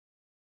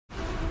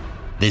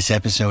This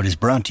episode is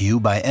brought to you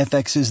by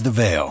FX's The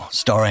Veil,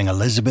 starring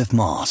Elizabeth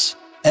Moss.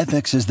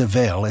 FX's The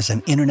Veil is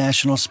an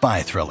international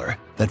spy thriller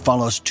that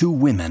follows two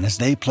women as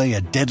they play a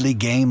deadly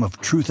game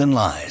of truth and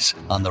lies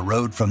on the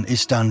road from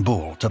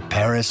Istanbul to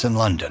Paris and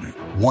London.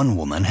 One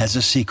woman has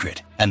a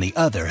secret, and the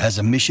other has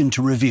a mission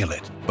to reveal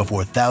it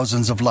before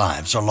thousands of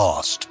lives are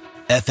lost.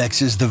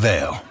 FX's The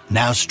Veil,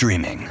 now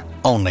streaming,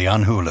 only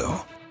on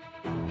Hulu.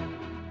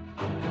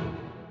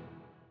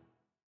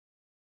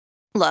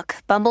 Look,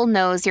 Bumble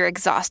knows you're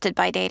exhausted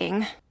by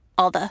dating.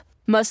 All the,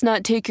 must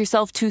not take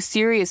yourself too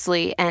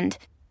seriously, and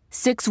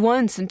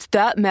 6'1" since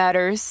that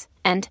matters.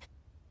 And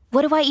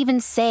what do I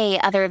even say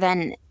other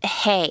than,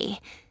 hey?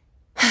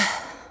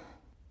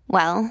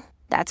 Well,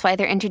 that's why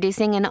they're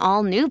introducing an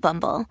all-new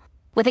Bumble,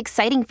 with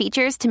exciting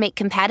features to make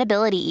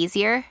compatibility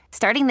easier,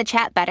 starting the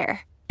chat better,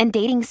 and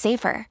dating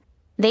safer.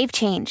 They've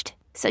changed,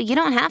 so you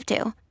don't have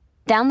to.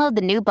 Download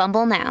the new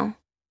Bumble now.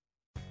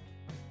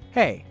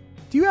 Hey,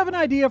 do you have an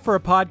idea for a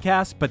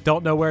podcast but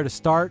don't know where to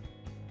start?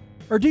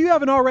 Or do you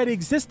have an already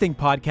existing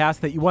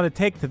podcast that you want to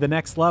take to the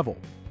next level?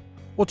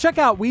 Well, check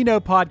out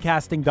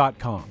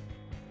WeKnowPodcasting.com.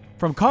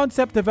 From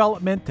concept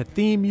development to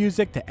theme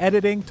music to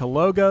editing to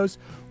logos,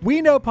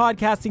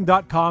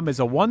 WeKnowPodcasting.com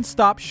is a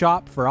one-stop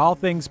shop for all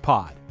things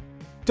pod.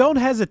 Don't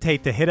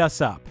hesitate to hit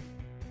us up.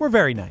 We're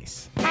very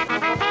nice.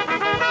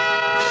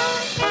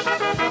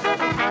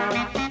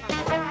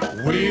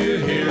 We're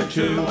here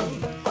to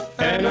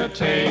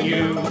entertain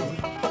you.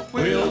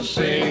 We'll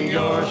sing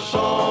your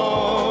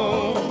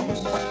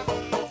songs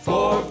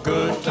for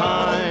good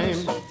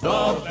times,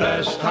 the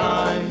best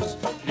times.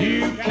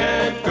 You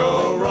can't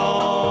go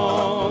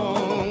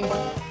wrong.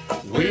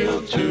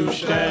 We'll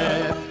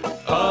two-step,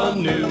 a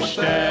new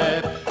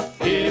step.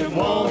 It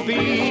won't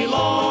be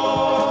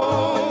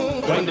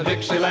long. When the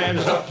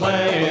Dixielanders are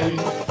playing,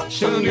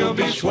 soon you'll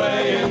be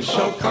swaying.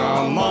 So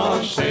come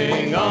on,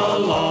 sing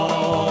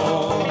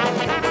along.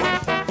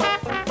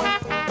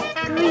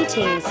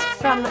 Greetings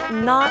from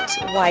not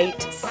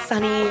white,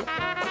 sunny,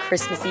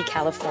 Christmassy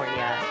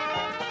California.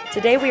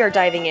 Today we are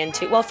diving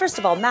into, well, first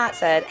of all, Matt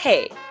said,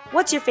 hey,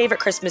 what's your favorite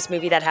Christmas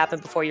movie that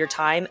happened before your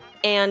time?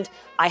 And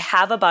I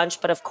have a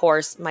bunch, but of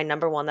course, my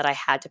number one that I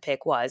had to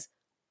pick was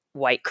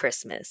White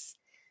Christmas.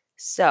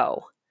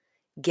 So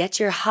get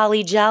your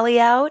holly jolly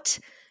out,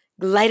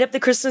 light up the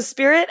Christmas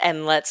spirit,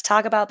 and let's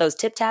talk about those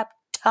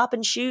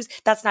tip-tap-topping shoes.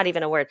 That's not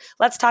even a word.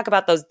 Let's talk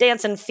about those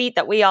dancing feet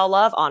that we all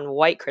love on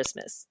White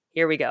Christmas.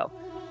 Here we go.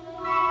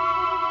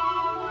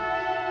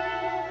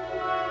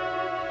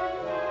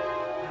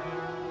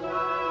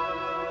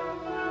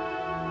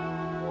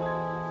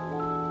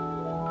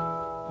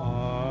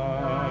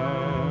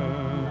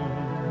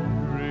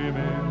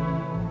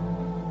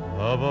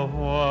 Of a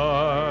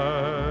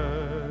white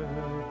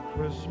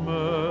Christmas,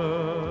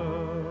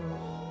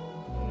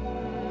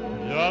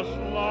 just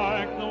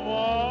like the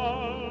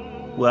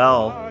one.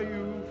 Well,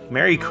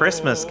 Merry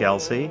Christmas,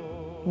 Kelsey.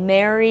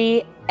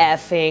 Merry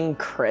effing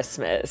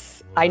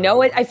Christmas. I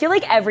know it. I feel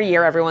like every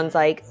year everyone's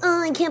like,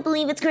 oh, I can't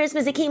believe it's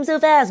Christmas. It came so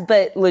fast.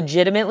 But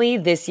legitimately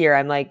this year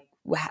I'm like,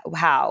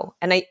 how?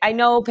 And I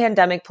know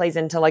pandemic plays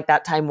into like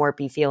that time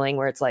warpy feeling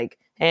where it's like,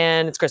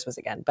 and it's Christmas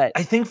again. But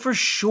I think for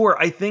sure,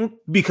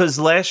 because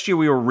last year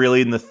we were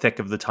really in the thick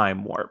of the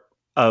time warp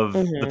of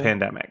the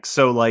pandemic.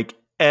 So like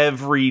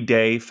every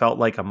day felt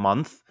like a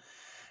month.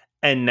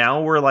 And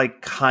now we're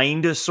like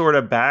kind of sort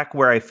of back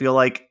where I feel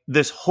like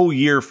this whole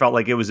year felt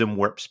like it was in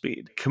warp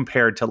speed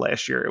compared to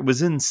last year. It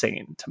was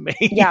insane to me.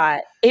 Yeah,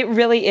 it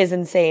really is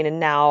insane. And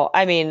now,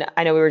 I mean,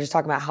 I know we were just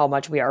talking about how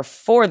much we are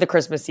for the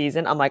Christmas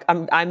season. I'm like,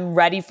 I'm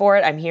ready for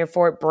it. I'm here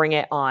for it. Bring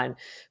it on.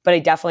 But I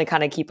definitely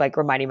kind of keep like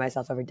reminding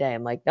myself every day.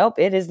 I'm like, nope,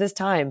 it is this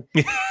time.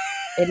 It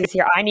is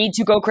here. I need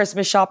to go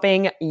Christmas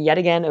shopping yet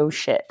again. Oh,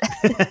 shit.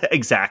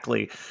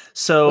 Exactly.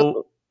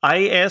 So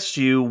I asked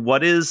you,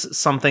 what is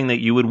something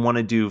that you would want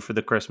to do for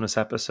the Christmas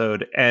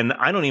episode? And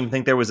I don't even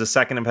think there was a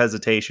second of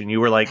hesitation.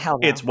 You were like, no.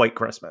 It's White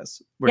Christmas.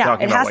 We're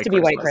talking about White Christmas. It has to be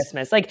White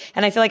Christmas. Like,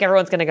 and I feel like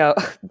everyone's going to go,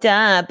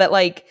 duh, but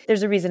like,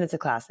 there's a reason it's a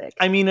classic.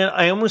 I mean,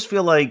 I almost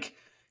feel like,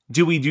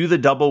 do we do the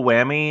double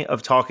whammy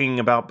of talking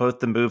about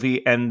both the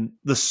movie and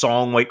the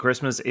song White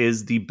Christmas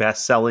is the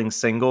best-selling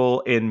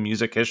single in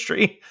music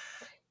history?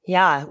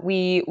 Yeah,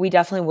 we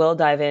definitely will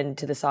dive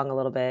into the song a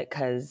little bit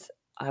because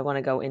I want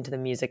to go into the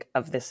music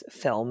of this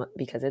film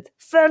because it's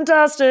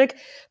fantastic.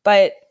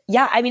 But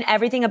yeah, I mean,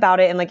 everything about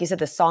it. And like you said,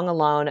 the song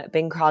alone,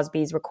 Bing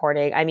Crosby's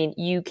recording. I mean,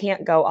 you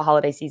can't go a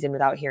holiday season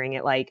without hearing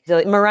it. Like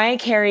Mariah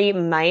Carey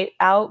might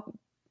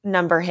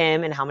outnumber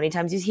him in how many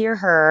times you hear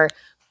her.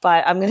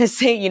 But I'm going to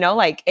say,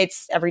 like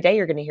it's every day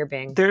you're going to hear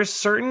Bing.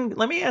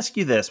 Let me ask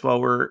you this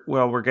while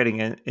we're getting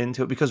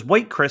into it, because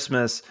White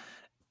Christmas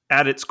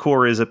at its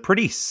core is a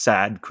pretty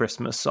sad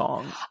Christmas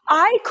song.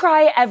 I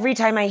cry every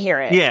time I hear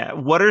it. Yeah.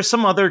 What are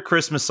some other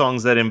Christmas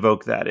songs that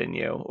invoke that in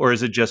you? Or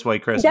is it just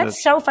White Christmas?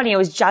 That's so funny. I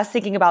was just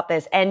thinking about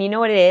this. And you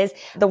know what it is?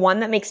 The one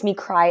that makes me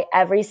cry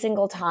every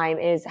single time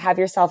is Have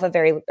Yourself a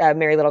Very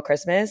Merry Little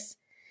Christmas.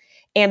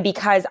 And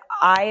because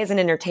I, as an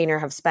entertainer,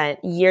 have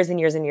spent years and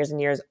years and years and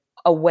years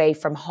away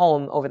from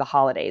home over the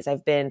holidays.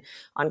 I've been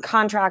on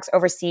contracts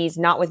overseas,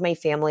 not with my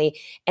family.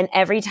 And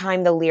every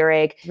time the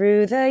lyric,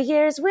 through the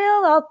years, we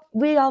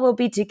all will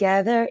be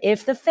together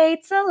if the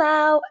fates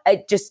allow,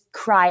 I just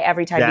cry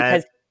every time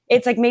because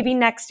it's like maybe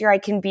next year I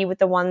can be with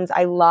the ones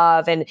I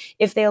love, and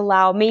if they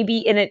allow, maybe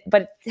in it,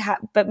 but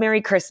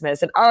Merry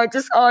Christmas, and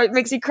it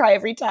makes me cry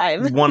every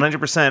time.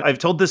 100%. I've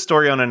told this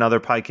story on another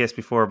podcast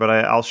before, but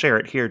I'll share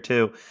it here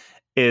too.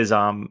 Is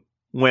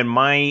when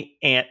my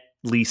Aunt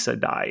Lisa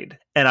died,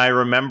 and I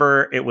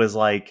remember it was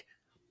like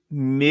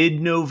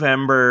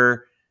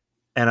mid-November,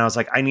 and I was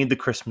like, I need the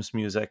Christmas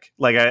music.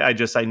 Like I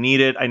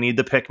need it. I need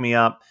the pick me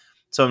up.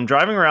 So I'm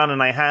driving around,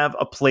 and I have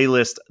a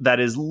playlist that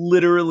is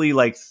literally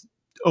like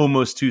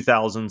almost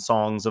 2,000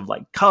 songs of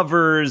like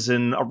covers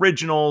and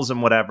originals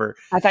and whatever.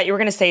 I thought you were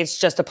going to say it's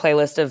just a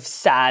playlist of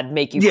sad,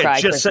 make you cry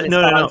Christmas songs.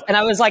 No. And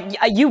I was like,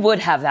 you would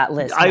have that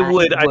list. I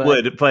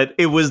would. But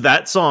it was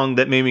that song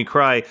that made me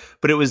cry.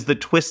 But it was the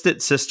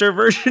Twisted Sister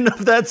version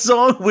of that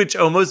song, which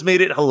almost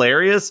made it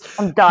hilarious.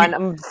 I'm done.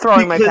 I'm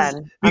throwing my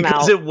pen. I'm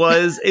because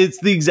out. It's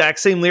the exact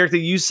same lyric that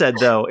you said,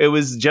 though. It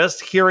was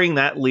just hearing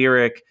that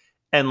lyric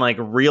and like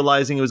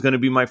realizing it was going to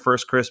be my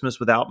first Christmas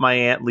without my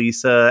Aunt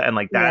Lisa. And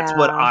like, that's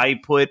what I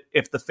put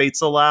If the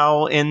Fates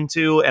Allow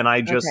into. And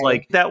I just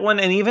like that one.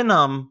 And even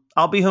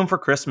I'll Be Home for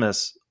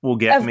Christmas will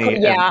get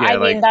me. I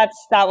mean,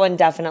 that's that one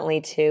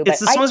definitely too. But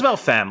it's the songs about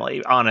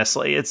family,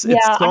 honestly. It's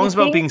songs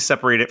about being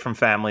separated from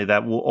family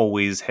that will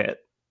always hit.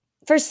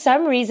 For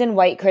some reason,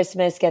 White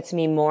Christmas gets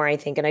me more, I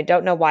think. And I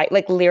don't know why.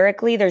 Like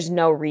lyrically, there's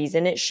no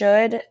reason it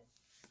should.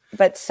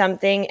 But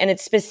something, and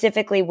it's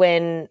specifically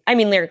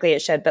lyrically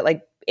it should, but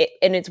like,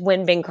 and it's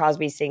when Bing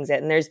Crosby sings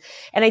it.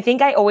 And I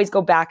think I always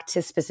go back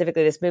to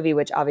specifically this movie,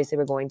 which obviously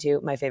we're going to,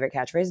 my favorite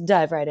catchphrase,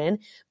 dive right in.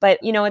 But,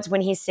 it's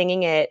when he's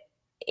singing it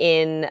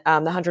in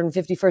the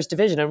 151st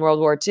Division in World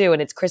War II,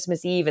 and it's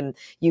Christmas Eve, and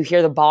you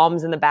hear the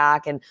bombs in the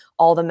back, and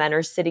all the men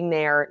are sitting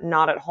there,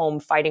 not at home,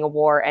 fighting a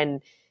war.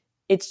 And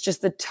it's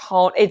just the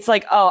tone. It's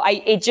like,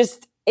 it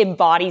just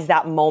embodies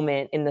that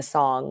moment in the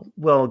song.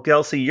 Well,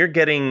 Gelsey, you're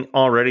getting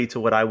already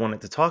to what I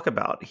wanted to talk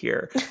about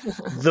here.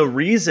 The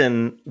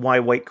reason why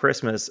White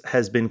Christmas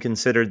has been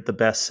considered the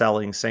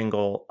best-selling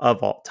single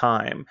of all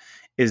time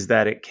is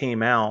that it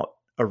came out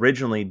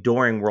originally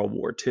during World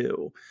War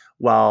II,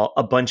 while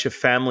a bunch of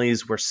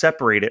families were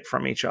separated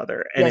from each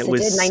other. And yes, it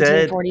was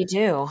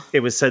 1942. It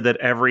was said that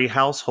every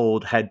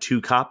household had 2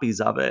 copies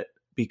of it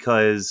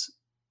because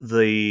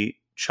the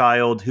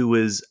child who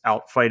was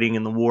out fighting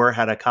in the war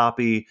had a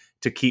copy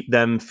to keep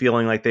them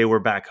feeling like they were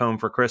back home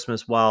for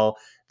Christmas, while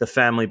the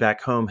family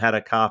back home had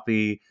a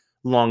copy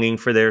longing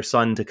for their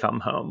son to come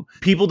home.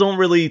 People don't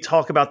really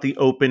talk about the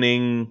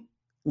opening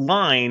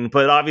line,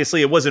 but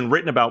obviously it wasn't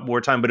written about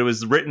wartime, but it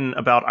was written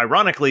about,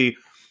 ironically,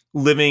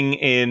 living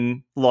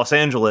in Los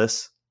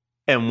Angeles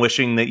and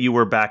wishing that you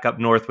were back up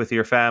north with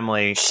your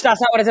family. That's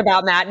not what it's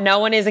about, Matt. No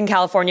one is in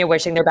California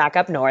wishing they're back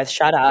up north.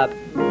 Shut up.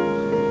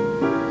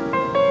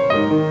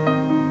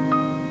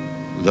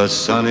 The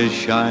sun is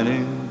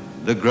shining,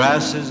 the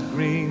grass is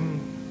green,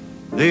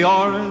 the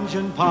orange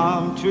and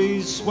palm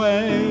trees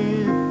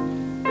sway.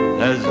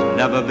 There's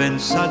never been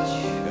such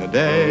a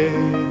day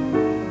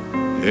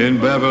in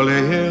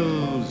Beverly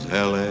Hills,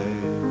 LA.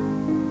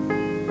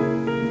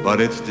 But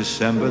it's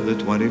December the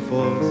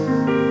 24th,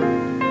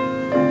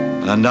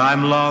 and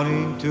I'm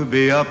longing to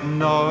be up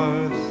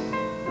north.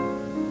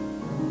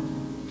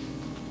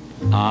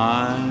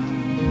 I'm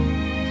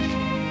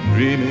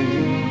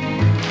dreaming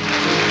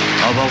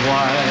of a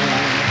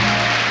white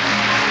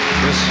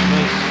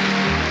Christmas.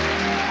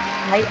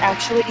 I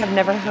actually have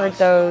never heard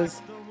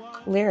those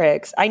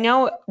lyrics. I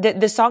know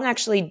that the song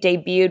actually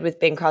debuted with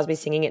Bing Crosby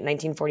singing it in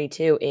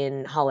 1942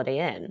 in Holiday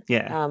Inn.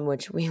 Yeah.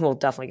 Which we will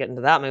definitely get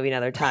into that movie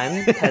another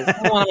time because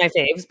it's one of my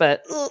faves,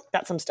 but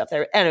got some stuff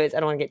there. Anyways,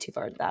 I don't want to get too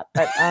far into that.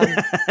 But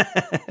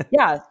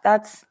yeah,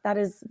 that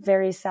is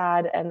very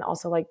sad and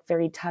also like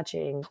very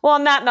touching. Well,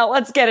 on that note,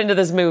 let's get into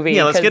this movie.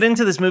 Yeah, let's get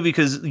into this movie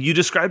because you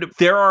described it.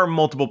 There are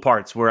multiple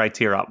parts where I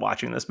tear up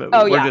watching this movie.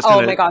 Oh, yeah.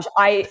 My gosh.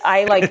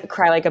 I like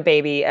cry like a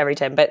baby every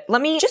time. But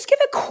let me just give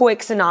a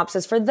quick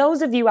synopsis for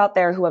those of you out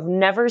there who have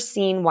never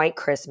seen White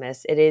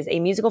Christmas. It is a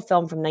musical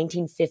film from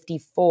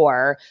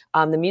 1954.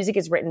 The music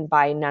is written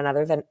by none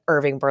other than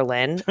Irving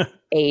Berlin,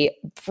 a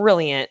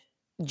brilliant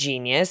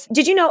genius.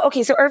 Did you know?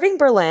 Okay, so Irving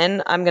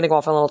Berlin, I'm going to go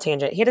off on a little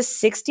tangent. He had a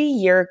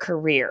 60-year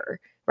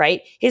career,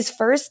 right? His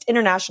first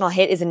international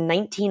hit is in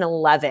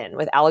 1911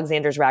 with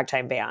Alexander's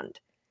Ragtime Band.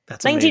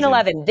 That's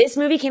 1911. amazing. This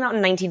movie came out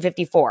in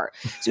 1954.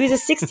 So he's a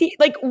 60,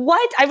 like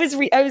what?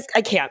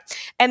 I can't.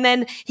 And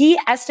then he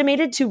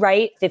estimated to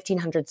write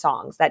 1,500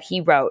 songs that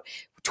he wrote,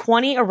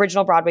 20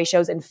 original Broadway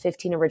shows and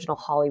 15 original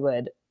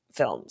Hollywood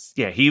films.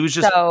 Yeah, he was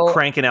just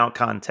cranking out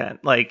content.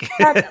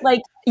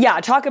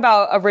 Talk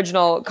about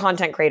original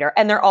content creator.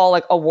 And they're all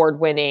like award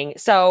winning.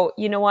 So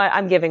you know what?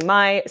 I'm giving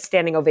my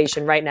standing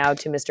ovation right now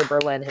to Mr.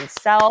 Berlin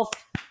himself.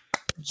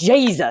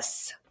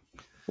 Jesus.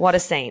 What a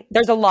saint.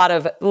 There's a lot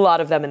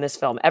of them in this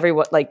film.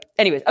 Everyone,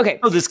 anyways, okay.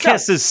 Oh, this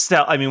cast is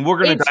stellar. I mean,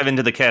 we're going to dive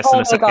into the cast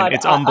in a second. God.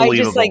 It's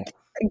unbelievable.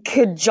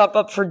 could jump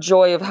up for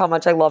joy of how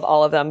much I love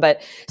all of them.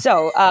 But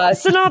so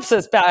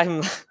synopsis,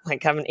 I'm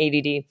like having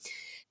ADD.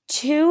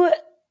 Two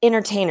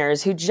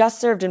entertainers who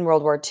just served in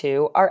World War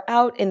II are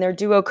out in their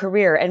duo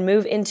career and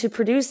move into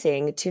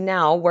producing to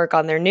now work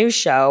on their new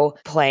show,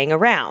 Playing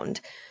Around.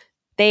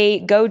 They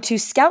go to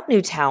scout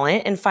new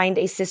talent and find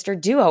a sister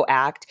duo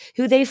act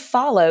who they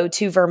follow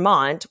to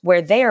Vermont,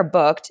 where they are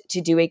booked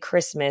to do a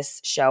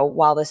Christmas show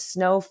while the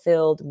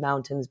snow-filled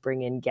mountains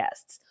bring in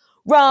guests.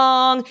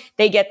 Wrong!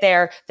 They get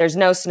there, there's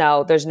no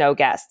snow, there's no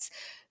guests.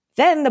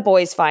 Then the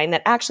boys find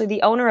that actually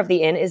the owner of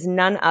the inn is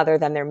none other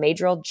than their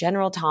Major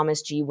General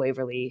Thomas G.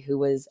 Waverly, who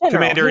was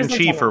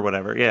Commander-in-Chief or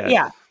whatever, yeah.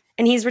 Yeah.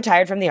 And he's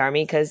retired from the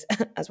army because,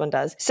 as one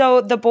does. So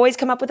the boys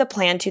come up with a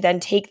plan to then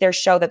take their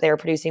show that they were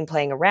producing,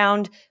 Playing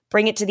Around,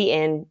 bring it to the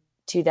inn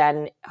to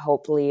then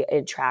hopefully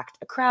attract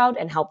a crowd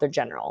and help their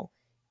general.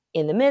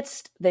 In the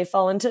midst, they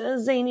fall into a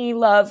zany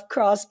love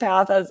cross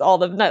path, as all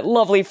the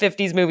lovely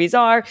 50s movies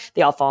are.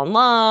 They all fall in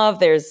love.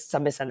 There's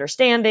some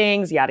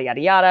misunderstandings, yada,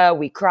 yada, yada.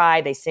 We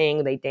cry, they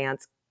sing, they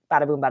dance,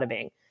 bada boom, bada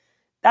bing.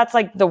 That's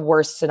like the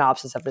worst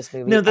synopsis of this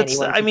movie. No,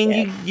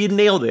 you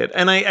nailed it.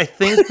 And I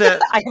think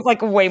that I have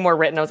like way more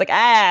written. I was like,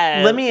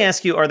 Let me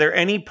ask you, are there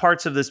any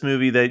parts of this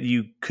movie that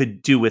you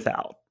could do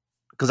without?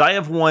 Because I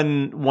have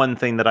one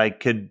thing that I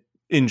could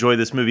enjoy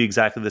this movie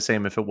exactly the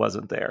same if it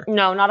wasn't there.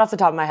 No, not off the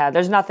top of my head.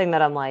 There's nothing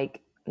that I'm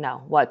like,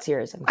 no, what's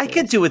yours? I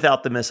could do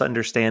without the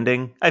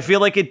misunderstanding. I feel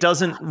like it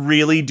doesn't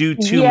really do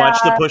too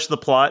much to push the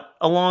plot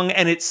along.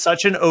 And it's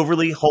such an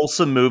overly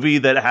wholesome movie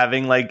that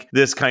having like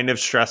this kind of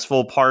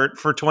stressful part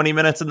for 20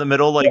 minutes in the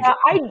middle, like, yeah,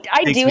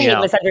 I do hate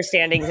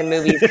misunderstandings in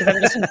movies because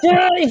I'm just,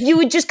 if you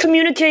would just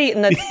communicate.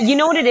 And that's, you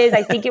know what it is?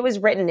 I think it was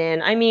written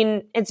in. I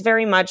mean, it's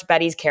very much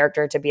Betty's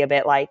character to be a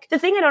bit like, the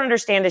thing I don't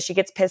understand is she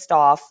gets pissed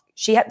off.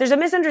 There's a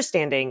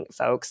misunderstanding,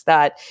 folks,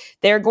 that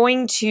they're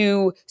going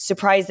to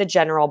surprise the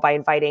general by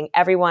inviting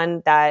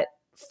everyone that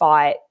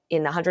fought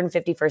in the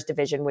 151st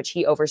Division, which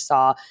he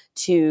oversaw,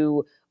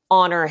 to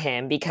honor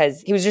him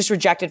because he was just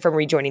rejected from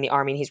rejoining the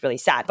army and he's really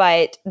sad.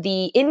 But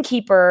the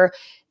innkeeper,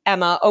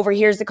 Emma,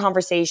 overhears the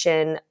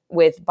conversation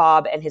with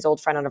Bob and his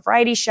old friend on a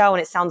variety show,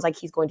 and it sounds like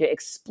he's going to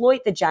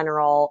exploit the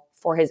general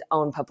for his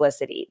own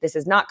publicity. This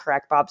is not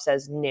correct. Bob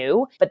says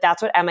no, but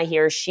that's what Emma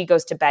hears. She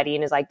goes to Betty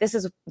and is like, this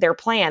is their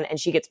plan. And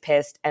she gets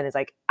pissed and is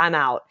like, I'm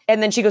out.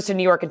 And then she goes to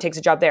New York and takes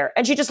a job there.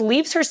 And she just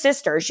leaves her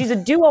sister. She's a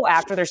duo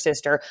act with her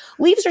sister,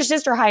 leaves her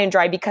sister high and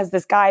dry because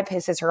this guy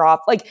pisses her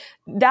off. Like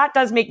that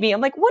does make me,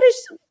 I'm like, what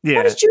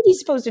is Judy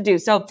supposed to do?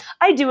 So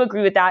I do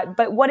agree with that.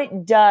 But what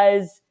it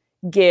does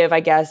give, I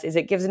guess, is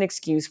it gives an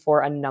excuse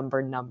for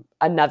another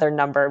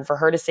number for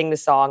her to sing the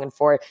song and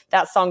for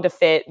that song to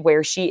fit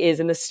where she is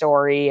in the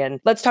story. And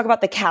let's talk about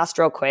the cast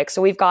real quick.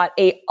 So we've got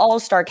a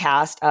all-star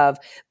cast of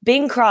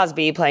Bing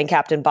Crosby playing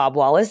Captain Bob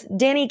Wallace,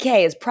 Danny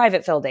Kaye as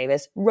Private Phil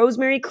Davis,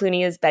 Rosemary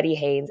Clooney as Betty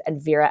Haynes,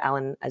 and Vera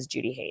Ellen as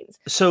Judy Haynes.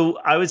 So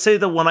I would say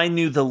the one I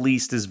knew the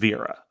least is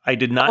Vera. I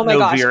did not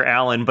know Vera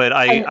Ellen, but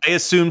I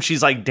assume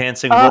she's like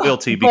dancing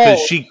royalty because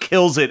she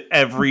kills it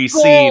every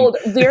scene.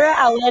 Vera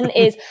Ellen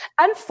is,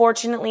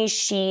 unfortunately,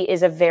 she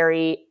is a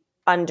very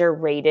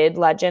underrated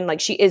legend. Like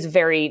she is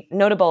very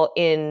notable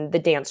in the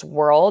dance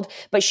world,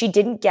 but she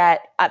didn't get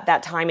at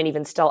that time and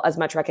even still as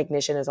much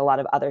recognition as a lot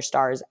of other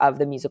stars of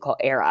the musical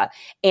era.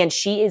 And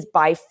she is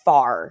by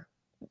far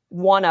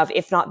one of,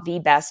 if not the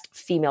best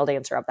female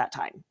dancer of that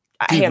time.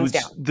 Hands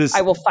down.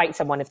 I will fight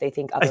someone if they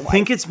think otherwise. I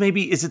think it's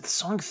is it the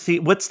song?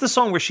 What's the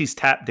song where she's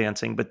tap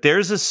dancing? But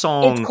there's a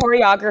song. It's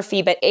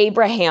choreography, but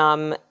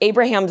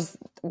Abraham's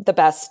the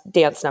best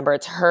dance number.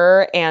 It's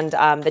her and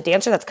the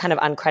dancer that's kind of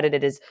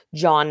uncredited is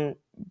John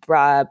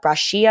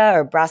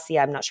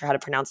Bracia. I'm not sure how to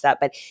pronounce that,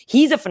 but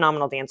he's a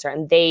phenomenal dancer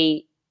and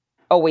they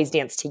always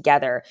dance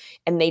together.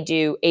 And they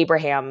do,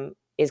 Abraham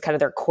is kind of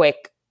their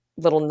quick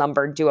little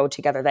number duo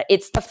together. That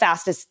it's the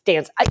fastest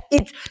dance.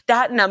 It's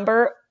that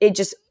number. It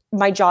just,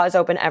 my jaw is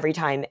open every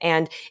time.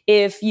 And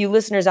if you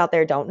listeners out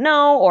there don't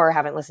know or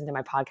haven't listened to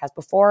my podcast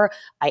before,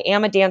 I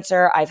am a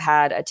dancer. I've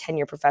had a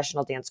 10-year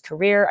professional dance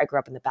career. I grew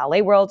up in the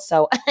ballet world,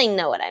 so I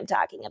know what I'm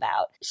talking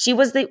about. She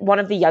was one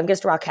of the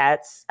youngest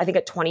Rockettes. I think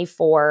at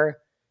 24,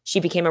 she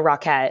became a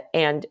Rockette,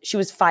 and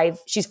she's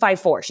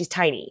 5'4". She's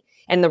tiny.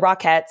 And the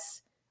Rockettes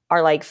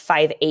are like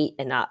 5'8"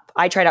 and up.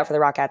 I tried out for the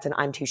Rockettes, and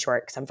I'm too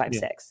short because I'm 5'6".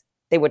 Yeah.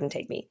 They wouldn't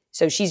take me.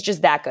 So she's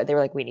just that good. They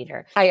were like, we need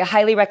her. I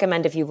highly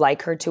recommend if you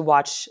like her to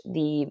watch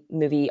the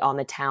movie On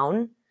the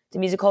Town, the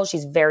musical.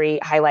 She's very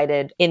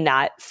highlighted in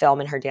that film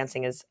and her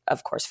dancing is,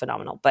 of course,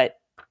 phenomenal. But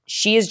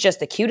she is just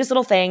the cutest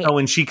little thing. Oh,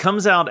 and she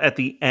comes out at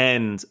the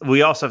end.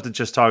 We also have to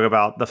just talk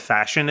about the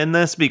fashion in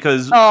this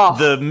because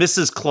the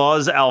Mrs.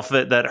 Claus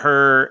outfit that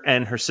her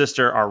and her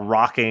sister are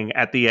rocking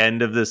at the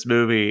end of this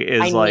movie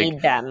is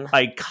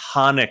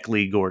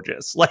iconically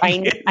gorgeous. Like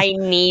I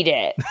need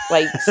it.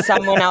 Like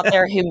someone out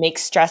there who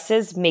makes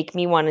dresses, make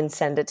me one and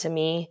send it to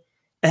me.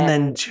 And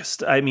then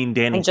just, I mean,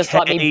 Danny and just Kaye.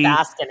 let me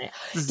bask in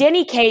it.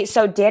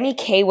 Danny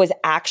Kaye was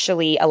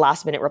actually a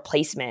last minute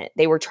replacement.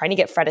 They were trying to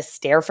get Fred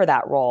Astaire for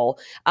that role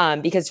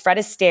because Fred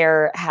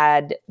Astaire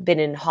had been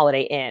in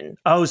Holiday Inn.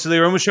 Oh, so they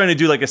were almost trying to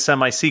do like a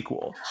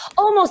semi-sequel.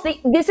 Almost.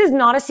 This is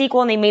not a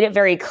sequel, and they made it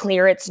very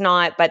clear it's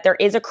not, but there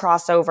is a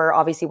crossover.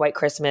 Obviously, White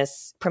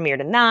Christmas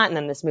premiered in that, and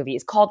then this movie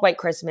is called White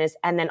Christmas.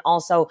 And then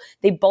also,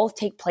 they both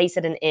take place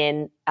at an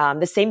inn.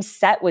 The same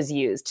set was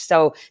used.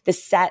 So the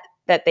set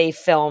that they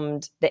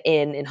filmed the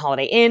inn in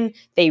Holiday Inn,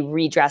 they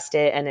redressed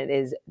it, and it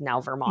is now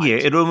Vermont. Yeah,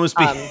 it would almost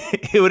be,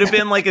 it would have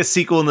been like a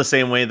sequel in the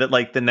same way that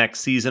like the next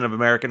season of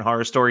American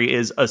Horror Story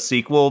is a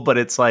sequel, but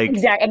it's like...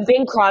 Exactly. And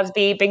Bing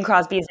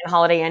Crosby is in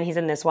Holiday Inn. He's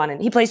in this one,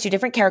 and he plays two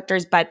different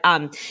characters, but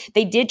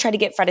they did try to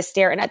get Fred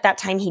Astaire, and at that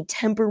time he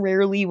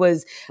temporarily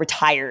was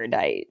retired.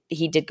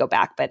 He did go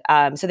back, but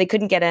so they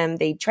couldn't get him.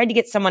 They tried to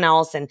get someone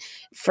else, and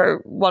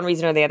for one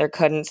reason or the other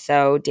couldn't,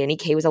 so Danny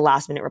Kaye was a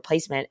last minute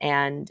replacement,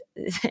 and...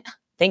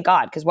 Thank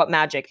God, because what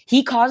magic.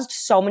 He caused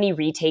so many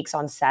retakes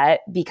on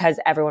set because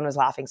everyone was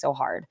laughing so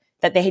hard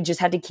that they just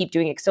had to keep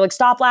doing it. So like,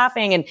 stop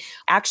laughing. And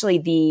actually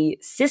the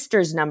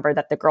Sisters number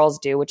that the girls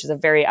do, which is a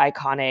very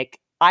iconic,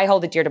 I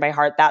hold it dear to my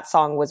heart. That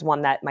song was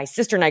one that my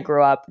sister and I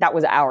grew up. That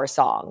was our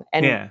song.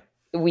 And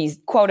we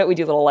quote it. We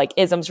do little like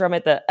isms from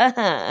it.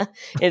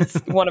 It's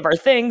one of our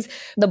things.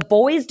 The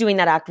boys doing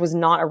that act was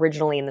not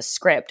originally in the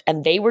script.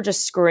 And they were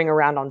just screwing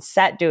around on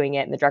set doing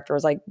it. And the director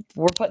was like,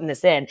 we're putting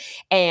this in.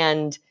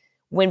 And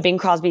when Bing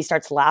Crosby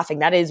starts laughing,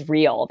 that is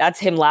real. That's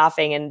him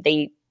laughing, and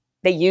they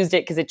used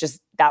it because it just,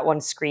 that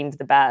one screamed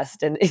the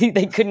best, and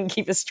they couldn't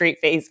keep a straight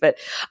face. But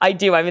I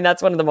mean,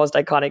 that's one of the most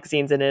iconic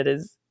scenes in it.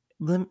 Is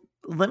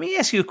let me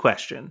ask you a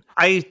question.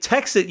 I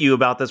texted you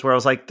about this where I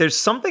was like, there's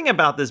something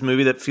about this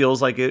movie that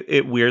feels like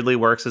it weirdly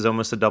works as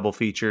almost a double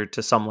feature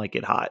to Some Like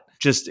It Hot.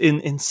 Just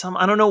in some,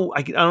 I don't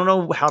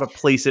know how to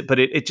place it, but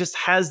it just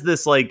has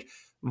this like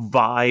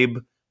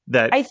vibe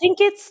that I think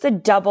it's the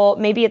double,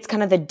 maybe it's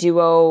kind of the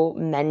duo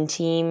men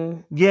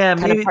team. Yeah,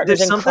 kind maybe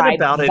there's something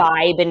about it.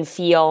 Vibe and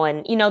feel.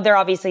 And, you know, they're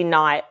obviously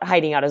not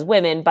hiding out as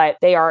women, but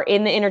they are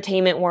in the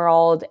entertainment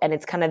world, and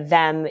it's kind of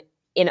them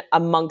in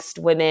amongst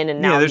women.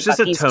 And now there's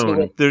just a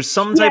tone. There's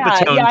some type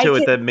of tone to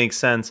it that makes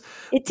sense.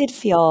 It did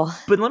feel.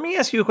 But let me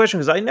ask you a question,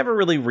 because I never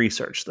really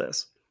researched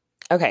this.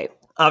 Okay.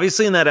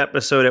 Obviously, in that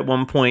episode, at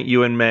one point,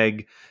 you and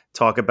Meg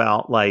talk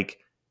about like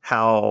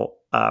how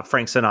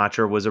Frank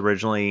Sinatra was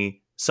originally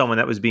someone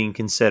that was being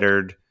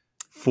considered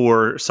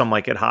for Some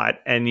Like It Hot.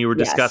 And you were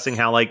discussing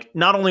how like,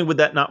 not only would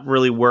that not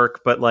really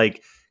work, but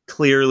like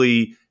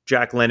clearly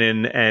Jack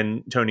Lemmon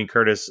and Tony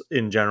Curtis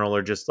in general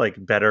are just like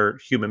better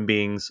human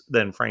beings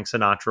than Frank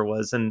Sinatra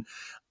was. And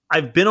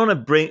I've been on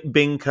a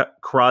Bing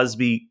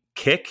Crosby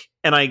kick,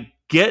 and I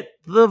get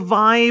the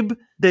vibe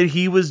that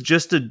he was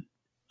just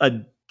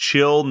a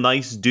chill,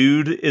 nice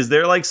dude. Is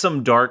there like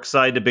some dark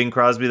side to Bing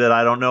Crosby that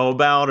I don't know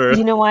about? Or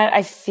you know what?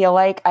 I feel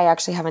like I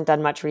actually haven't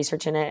done much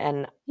research in it,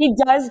 and he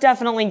does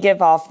definitely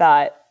give off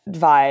that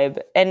vibe.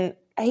 And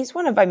he's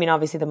one of, I mean,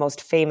 obviously the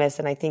most famous,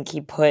 and I think he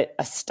put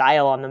a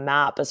style on the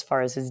map as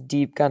far as his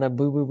deep kind of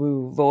boo boo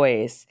boo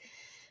voice.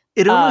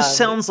 It almost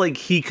sounds like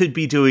he could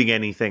be doing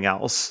anything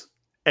else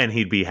and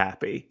he'd be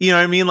happy. You know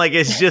what I mean? Like,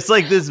 it's just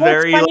like this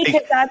very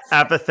like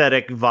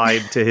apathetic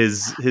vibe to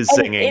his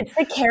singing. It's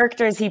the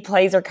characters he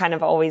plays are kind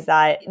of always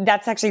that.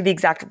 That's actually the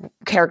exact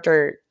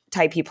character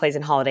type he plays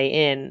in Holiday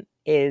Inn.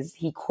 Is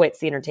he quits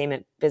the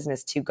entertainment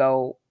business to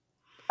go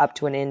up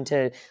to an inn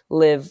to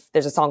live.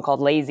 There's a song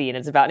called Lazy, and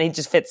it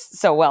just fits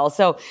so well.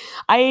 So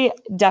I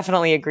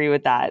definitely agree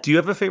with that. Do you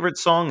have a favorite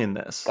song in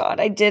this? God,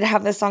 I did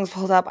have the songs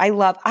pulled up.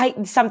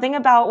 Something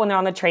about when they're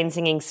on the train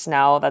singing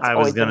Snow. That's I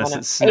always was going to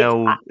say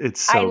Snow.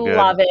 It's so good.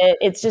 I love it.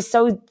 It's just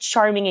so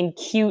charming and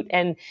cute,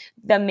 and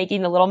them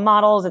making the little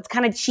models. It's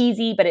kind of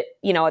cheesy, but at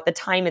the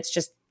time it's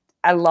just,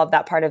 I love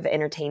that part of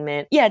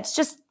entertainment. Yeah, it's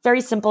just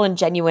very simple and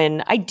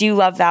genuine. I do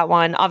love that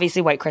one.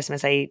 Obviously, White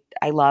Christmas I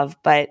love,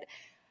 but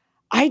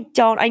I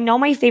know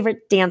my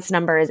favorite dance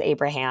number is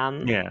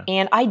Abraham. Yeah.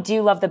 And I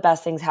do love The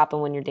Best Things Happen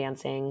When You're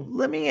Dancing.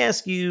 Let me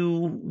ask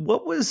you,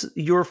 what was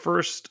your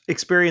first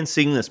experience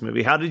seeing this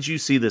movie? How did you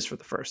see this for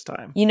the first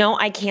time?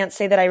 I can't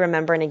say that I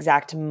remember an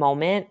exact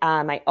moment.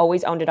 I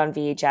always owned it on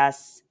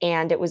VHS,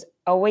 and it was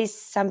always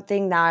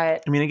something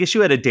that... I mean, I guess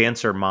you had a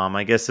dancer mom.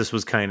 I guess this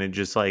was kind of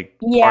just like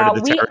part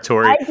of the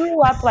territory. I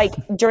grew up like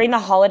during the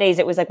holidays,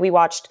 it was like we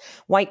watched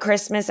White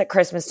Christmas at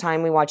Christmas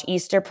time. We watched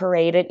Easter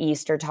Parade at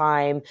Easter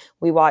time.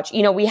 We watched,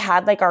 we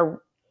had like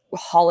our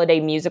holiday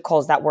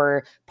musicals that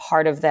were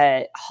part of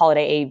the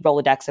holiday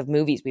Rolodex of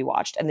movies we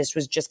watched. And this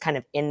was just kind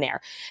of in there.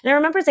 And I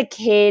remember as a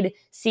kid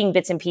seeing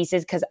bits and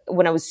pieces, because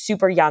when I was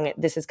super young,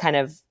 this is kind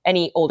of,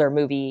 any older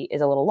movie is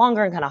a little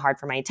longer and kind of hard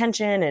for my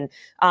attention. And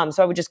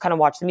so I would just kind of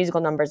watch the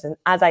musical numbers. And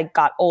as I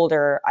got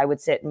older, I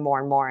would sit more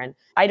and more. And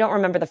I don't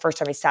remember the first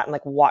time I sat and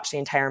like watched the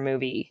entire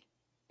movie.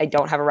 I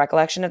don't have a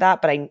recollection of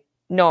that, but I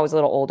know I was a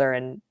little older,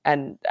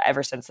 and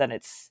ever since then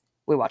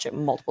we watch it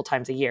multiple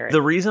times a year.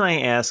 The reason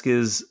I ask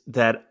is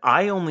that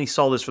I only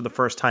saw this for the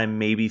first time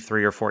maybe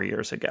 3 or 4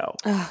 years ago.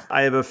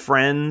 I have a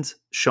friend,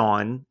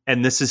 Sean,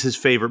 and this is his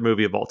favorite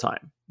movie of all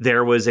time.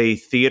 There was a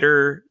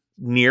theater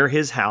near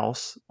his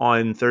house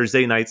on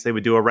Thursday nights. They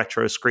would do a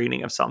retro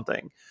screening of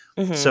something.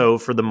 Mm-hmm. So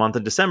for the month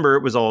of December,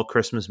 it was all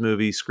Christmas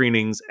movie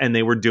screenings, and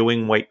they were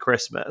doing White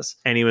Christmas.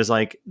 And he was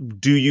like,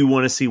 do you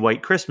want to see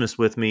White Christmas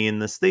with me in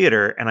this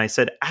theater? And I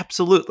said,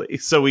 absolutely.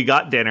 So we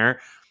got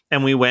dinner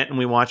and we went and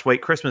we watched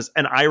White Christmas.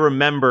 And I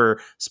remember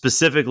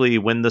specifically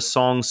when the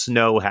song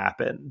Snow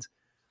happened.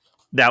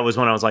 That was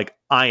when I was like,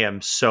 I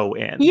am so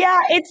in. Yeah,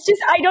 it's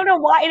just, I don't know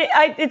why.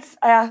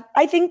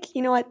 I think,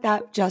 you know what,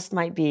 that just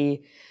might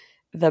be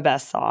the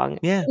best song.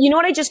 Yeah. You know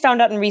what I just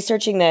found out in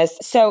researching this?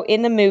 So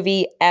in the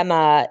movie,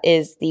 Emma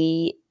is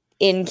the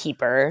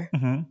innkeeper,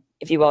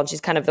 if you will. And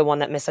she's kind of the one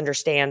that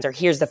misunderstands or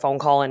hears the phone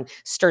call and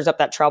stirs up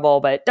that trouble,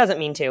 but doesn't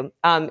mean to.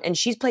 And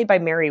she's played by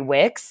Mary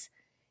Wicks.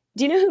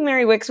 Do you know who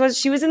Mary Wicks was?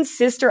 She was in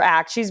Sister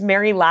Act. She's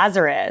Mary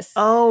Lazarus.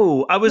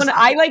 Oh, when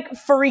I like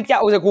freaked out.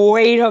 I was like,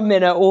 wait a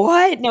minute,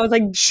 what? And I was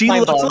like, she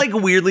looked like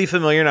weirdly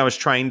familiar, and I was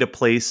trying to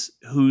place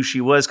who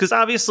she was. Because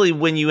obviously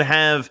when you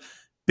have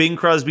Bing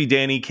Crosby,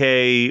 Danny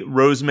Kaye,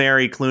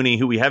 Rosemary Clooney,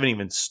 who we haven't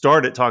even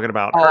started talking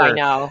about her. I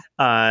know.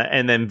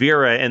 And then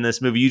Vera in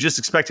this movie, you just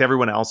expect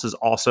everyone else is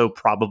also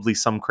probably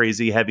some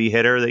crazy heavy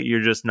hitter that you're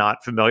just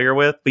not familiar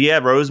with. But yeah,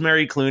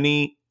 Rosemary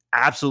Clooney,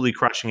 absolutely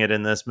crushing it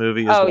in this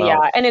movie as well. Oh,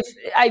 yeah. And if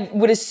I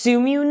would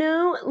assume you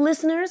knew,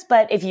 listeners,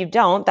 but if you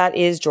don't, that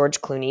is George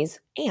Clooney's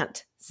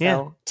aunt.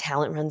 So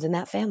talent runs in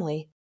that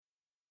family.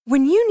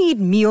 When you need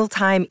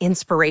mealtime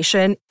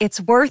inspiration,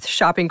 it's worth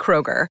shopping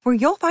Kroger, where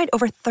you'll find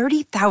over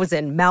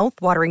 30,000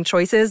 mouth-watering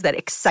choices that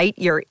excite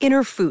your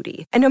inner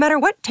foodie. And no matter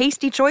what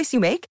tasty choice you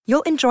make,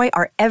 you'll enjoy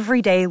our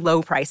everyday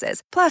low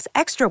prices, plus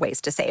extra ways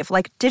to save,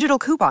 like digital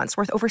coupons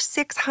worth over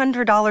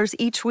 $600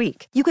 each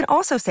week. You can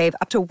also save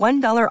up to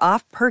 $1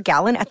 off per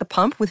gallon at the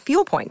pump with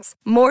fuel points.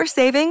 More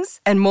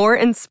savings and more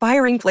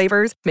inspiring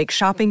flavors make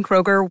shopping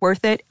Kroger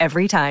worth it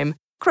every time.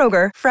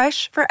 Kroger,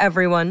 fresh for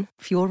everyone.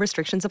 Fuel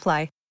restrictions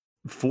apply.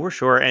 For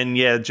sure. And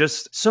yeah,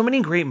 just so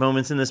many great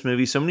moments in this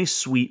movie, so many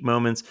sweet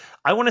moments.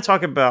 I want to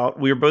talk about,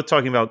 we were both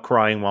talking about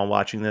crying while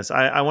watching this.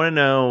 I want to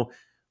know,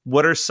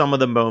 what are some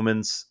of the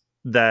moments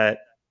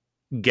that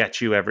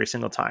get you every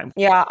single time?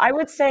 Yeah, I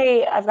would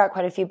say I've got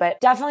quite a few, but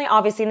definitely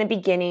obviously in the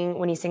beginning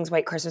when he sings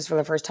White Christmas for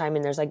the first time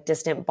and there's like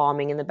distant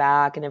bombing in the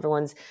back and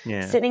everyone's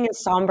sitting in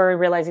somber,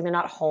 realizing they're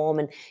not home.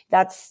 And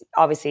that's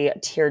obviously a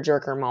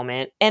tearjerker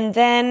moment. And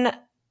then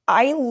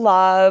I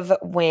love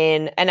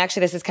when, and actually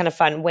this is kind of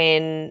fun,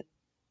 when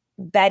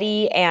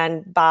Betty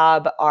and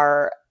Bob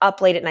are up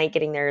late at night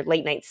getting their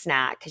late night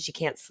snack because she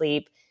can't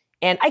sleep.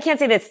 And I can't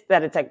say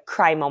that it's a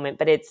cry moment,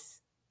 but it's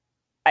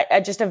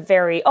just a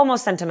very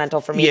almost sentimental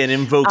for me. Yeah, it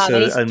invokes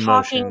an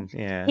emotion.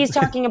 He's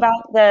talking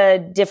about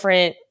the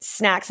different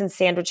snacks and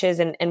sandwiches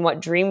and what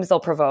dreams they'll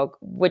provoke,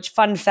 which,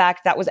 fun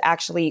fact, that was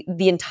actually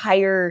the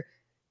entire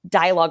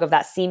dialogue of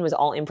that scene was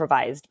all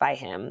improvised by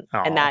him.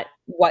 Aww. And that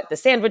what the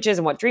sandwiches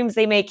and what dreams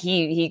they make,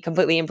 he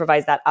completely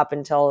improvised that up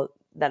until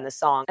then the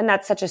song. And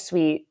that's such a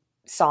sweet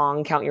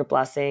song, Count Your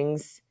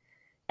Blessings.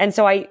 And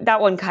so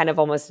that one kind of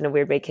almost in a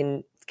weird way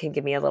can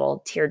give me a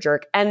little tear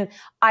jerk. And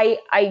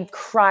I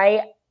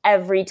cry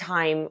every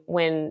time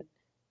when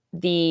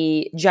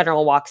the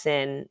general walks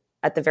in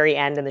at the very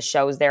end and the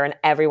show's there and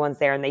everyone's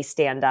there and they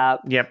stand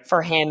up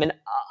for him. And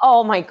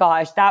oh my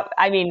gosh,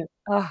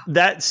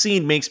 that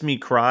scene makes me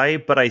cry,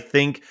 but I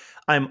think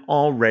I'm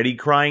already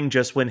crying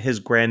just when his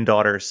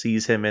granddaughter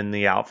sees him in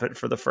the outfit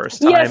for the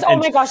first time. Yes, oh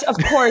my gosh, of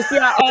course.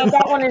 Yeah,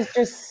 that one is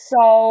just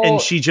so...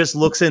 And she just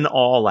looks in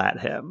awe at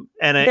him.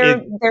 And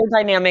their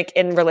dynamic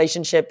in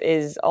relationship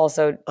is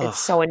also, it's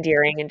so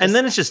endearing. And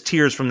then it's just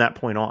tears from that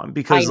point on.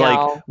 Because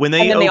like when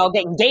they... And then they all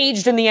get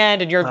engaged in the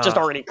end and you're just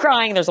already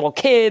crying. There's little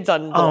kids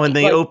on... and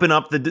they open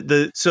up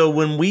the... So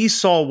when we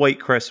saw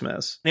White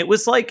Christmas, it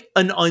was like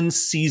an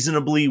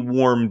unseasonably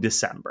warm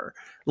December.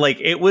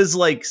 Like it was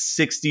like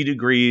 60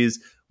 degrees.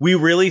 We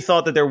really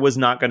thought that there was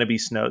not going to be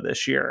snow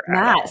this year.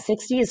 Matt,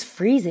 60 is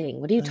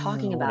freezing. What are you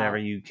talking about? Whatever,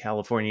 you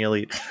California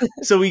elite.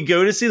 So we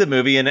go to see the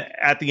movie, and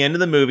at the end of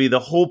the movie, the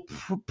whole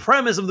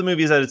premise of the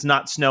movie is that it's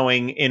not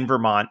snowing in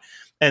Vermont.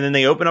 And then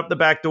they open up the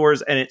back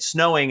doors and it's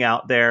snowing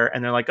out there.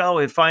 And they're like, oh,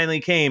 it finally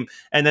came.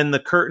 And then the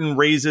curtain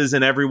raises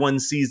and everyone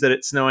sees that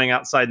it's snowing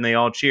outside and they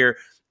all cheer.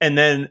 And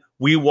then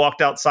we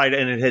walked outside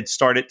and it had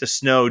started to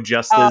snow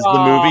just as the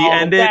movie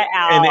ended.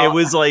 And it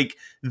was like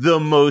the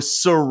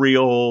most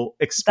surreal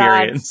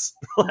experience.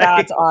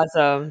 That's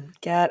awesome.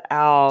 Get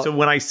out. So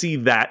when I see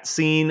that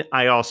scene,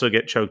 I also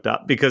get choked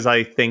up because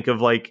I think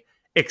of like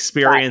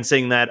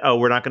experiencing that, oh,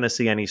 we're not going to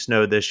see any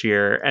snow this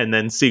year. And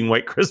then seeing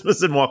White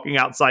Christmas and walking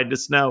outside to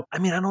snow. I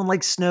mean, I don't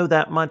like snow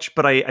that much,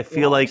 but I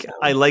feel like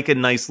I like a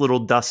nice little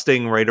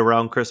dusting right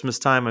around Christmas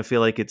time. I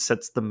feel like it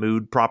sets the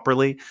mood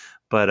properly.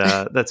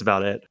 But that's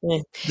about it. Yeah.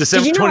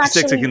 December Did you know 26th,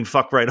 actually- it can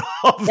fuck right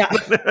off.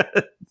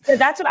 Yeah. So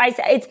that's what I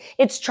say.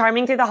 It's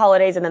charming through the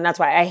holidays, and then that's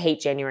why I hate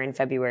January and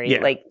February.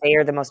 Yeah. Like, they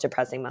are the most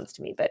depressing months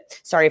to me. But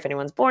sorry if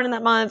anyone's born in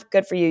that month.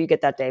 Good for you. You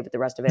get that day, but the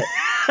rest of it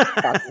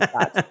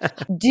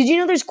sucks. Did you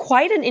know there's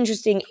quite an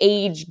interesting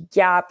age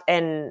gap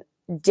and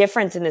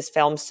difference in this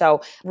film? So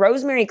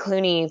Rosemary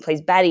Clooney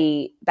plays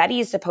Betty.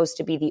 Betty is supposed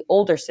to be the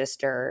older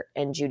sister,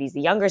 and Judy's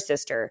the younger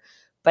sister.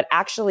 But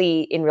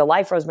actually, in real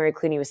life, Rosemary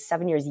Clooney was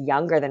 7 years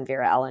younger than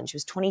Vera Ellen. She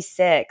was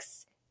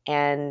 26,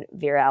 and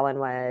Vera Ellen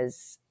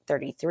was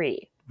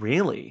 33.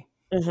 Really?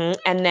 Mm-hmm.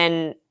 And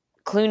then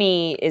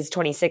Clooney is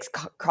 26.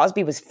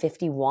 Crosby was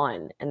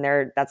 51, and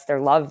that's their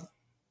love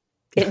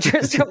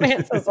interest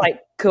romance. I was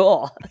like,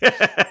 cool.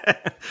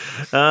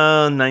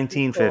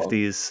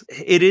 1950s.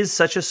 Cool. It is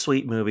such a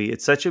sweet movie.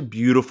 It's such a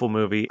beautiful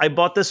movie. I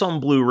bought this on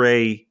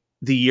Blu-ray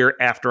the year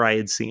after I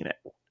had seen it,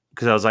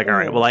 because I was like, all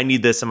right, well, I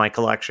need this in my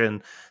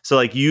collection. So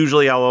like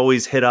usually I'll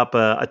always hit up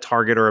a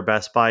Target or a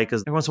Best Buy,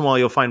 because every once in a while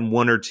you'll find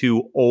one or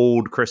two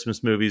old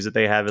Christmas movies that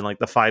they have in like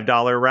the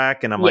 $5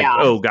 rack. And I'm like,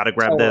 oh, got to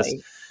grab this.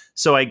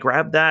 So I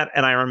grabbed that,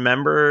 and I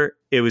remember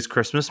it was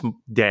Christmas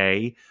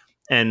Day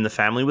and the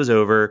family was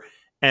over,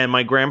 and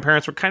my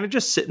grandparents were kind of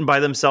just sitting by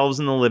themselves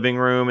in the living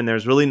room, and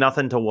there's really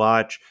nothing to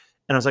watch.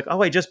 And I was like,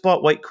 oh, I just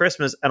bought White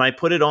Christmas, and I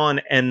put it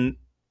on, and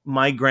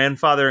my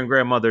grandfather and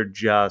grandmother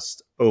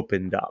just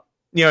opened up.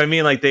 You know what I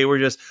mean? Like they were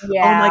just, oh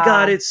my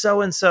God, it's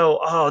so-and-so.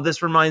 Oh,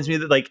 this reminds me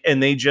that like,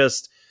 and they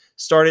just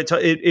started to,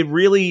 it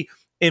really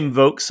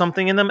invokes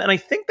something in them. And I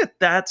think that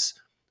that's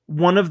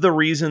one of the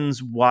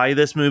reasons why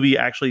this movie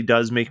actually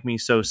does make me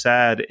so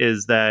sad,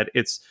 is that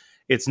it's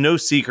no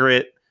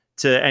secret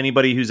to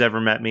anybody who's ever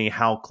met me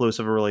how close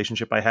of a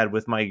relationship I had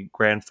with my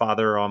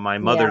grandfather on my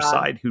mother's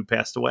side, who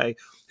passed away.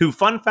 Who,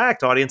 fun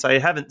fact, audience, I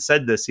haven't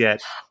said this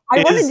yet.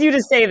 I wanted you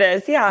to say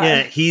this,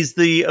 Yeah, he's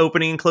the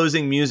opening and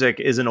closing music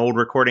is an old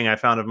recording I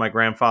found of my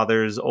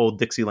grandfather's old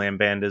Dixieland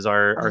band as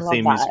our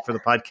theme music for the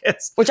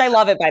podcast. Which I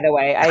love it, by the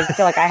way. I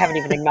feel like I haven't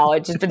even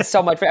acknowledged. It's been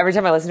so much, but every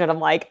time I listen to it, I'm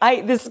like,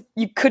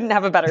 you couldn't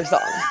have a better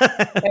song.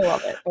 I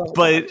love it.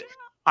 But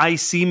I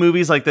see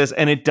movies like this,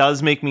 and it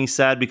does make me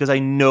sad, because I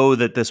know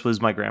that this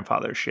was my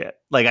grandfather's shit.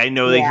 Like, I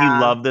know that he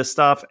loved this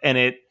stuff, and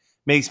it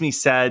makes me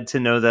sad to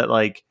know that,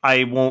 like,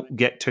 I won't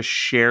get to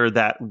share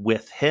that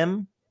with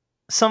him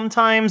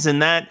sometimes.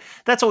 And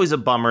that's always a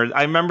bummer.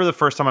 I remember the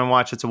first time I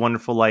watched It's a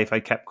Wonderful Life, I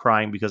kept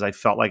crying because I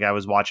felt like I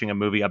was watching a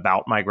movie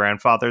about my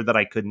grandfather that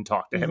I couldn't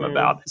talk to him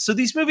about. So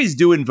these movies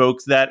do invoke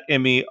that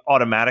in me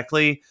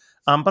automatically.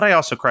 But I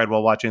also cried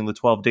while watching The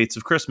 12 Dates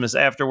of Christmas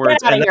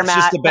afterwards. And that's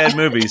just a bad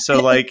movie.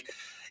 So like,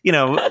 you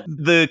know,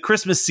 the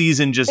Christmas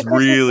season just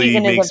really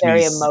makes is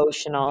very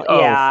emotional. Oh,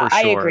 yeah, for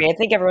sure. I agree. I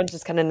think everyone's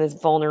just kind of in this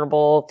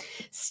vulnerable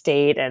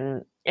state,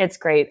 and it's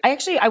great.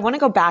 I want to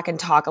go back and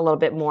talk a little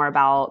bit more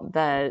about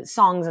the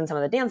songs and some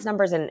of the dance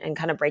numbers and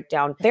kind of break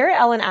down. Vera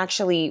Ellen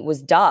actually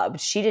was dubbed.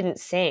 She didn't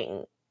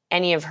sing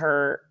any of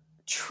her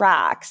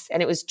tracks,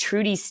 and it was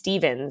Trudy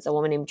Stevens, a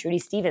woman named Trudy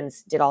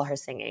Stevens, did all her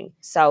singing.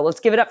 So let's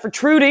give it up for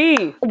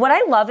Trudy. What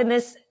I love in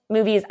this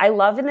movie is I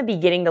love in the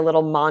beginning the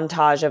little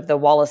montage of the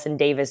Wallace and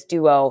Davis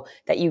duo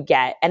that you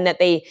get, and that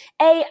they,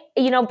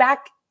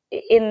 back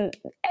in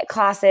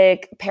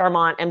classic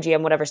Paramount,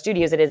 MGM, whatever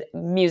studios it is,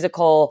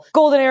 musical,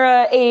 golden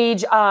era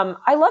age.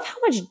 I love how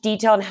much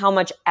detail and how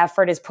much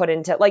effort is put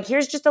into, like,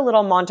 here's just a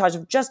little montage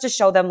of just to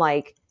show them,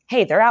 like,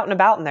 hey, they're out and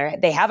about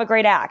and they have a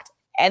great act,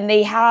 and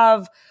they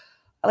have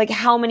like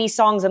how many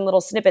songs and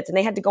little snippets, and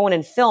they had to go in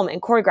and film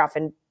and choreograph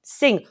and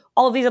sing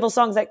all of these little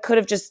songs that could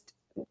have just,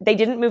 they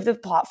didn't move the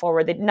plot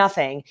forward, they did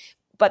nothing.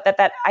 But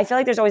that I feel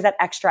like there's always that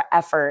extra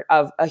effort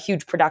of a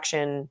huge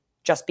production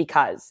just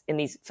because in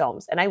these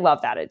films. And I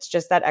love that. It's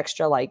just that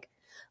extra like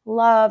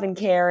love and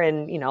care.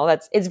 And,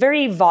 it's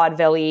very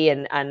vaudeville-y,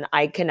 and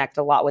I connect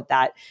a lot with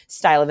that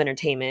style of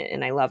entertainment,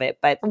 and I love it.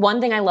 But one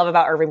thing I love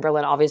about Irving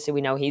Berlin, obviously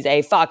we know he's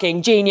a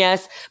fucking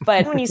genius,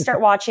 but when you start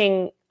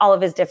watching all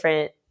of his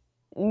different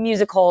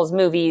musicals,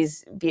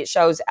 movies, be it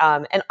shows,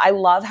 and I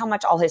love how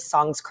much all his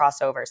songs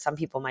cross over. Some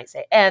people might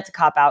say, it's a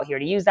cop-out here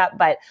to use that,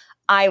 but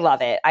I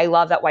love it. I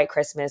love that White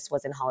Christmas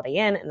was in Holiday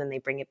Inn, and then they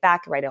bring it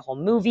back, write a whole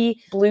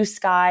movie. Blue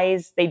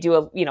Skies, they do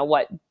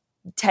a,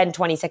 10,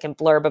 20-second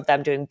blurb of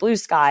them doing Blue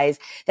Skies.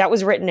 That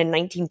was written in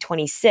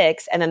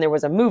 1926, and then there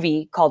was a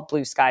movie called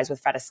Blue Skies with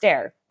Fred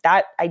Astaire.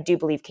 That, I do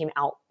believe, came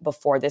out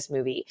before this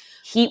movie.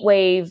 Heat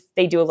Wave,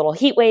 they do a little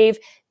Heat Wave.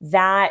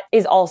 That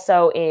is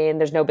also in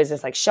There's No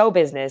Business Like Show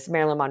Business.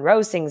 Marilyn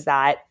Monroe sings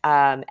that.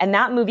 And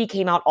that movie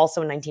came out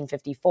also in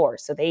 1954.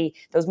 So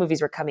those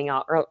movies were coming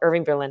out.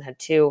 Irving Berlin had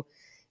two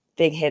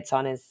big hits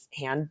on his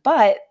hand.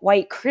 But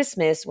White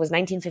Christmas was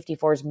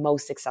 1954's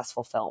most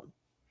successful film,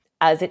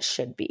 as it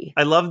should be.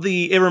 I love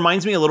it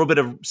reminds me a little bit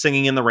of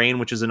Singing in the Rain,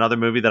 which is another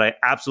movie that I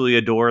absolutely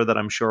adore that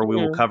I'm sure we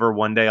will cover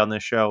one day on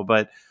this show.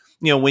 But,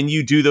 when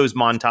you do those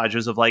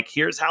montages of like,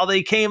 here's how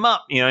they came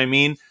up, you know what I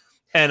mean?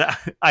 And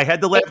I had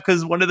to laugh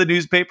because one of the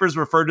newspapers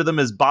referred to them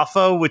as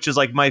boffo, which is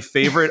like my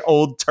favorite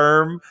old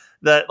term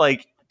that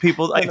like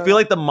people, I feel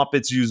like the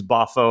Muppets use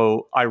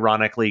Boffo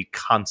ironically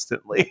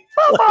constantly.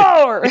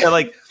 Boffo! They're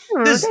like,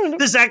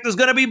 this actor's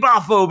gonna be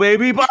Boffo,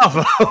 baby,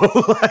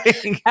 Boffo.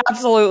 Like,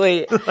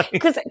 absolutely,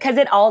 because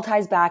it all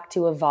ties back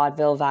to a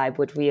vaudeville vibe,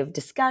 which we have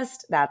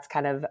discussed. That's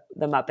kind of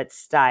the Muppet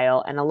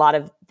style, and a lot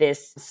of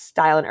this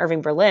style in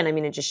Irving Berlin. I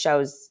mean, it just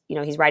shows,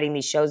 he's writing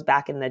these shows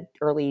back in the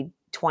early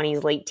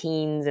 20s, late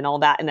teens, and all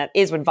that, and that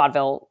is when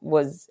vaudeville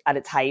was at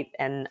its height.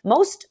 And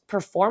most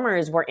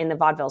performers were in the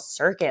vaudeville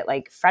circuit,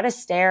 like Fred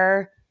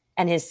Astaire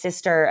and his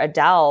sister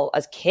Adele,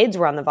 as kids,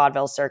 were on the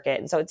vaudeville circuit.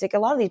 And so it's like a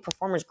lot of these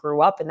performers grew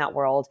up in that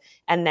world.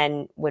 And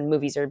then when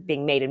movies are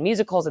being made in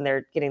musicals and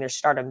they're getting their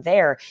stardom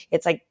there,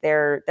 it's like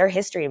their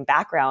history and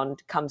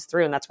background comes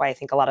through. And that's why I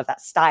think a lot of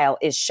that style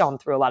is shown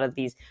through a lot of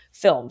these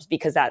films,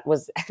 because that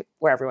was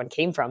where everyone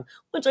came from,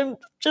 which I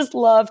just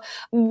love.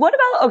 What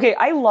about, okay,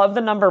 I love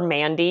the number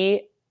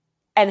Mandy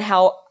and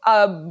how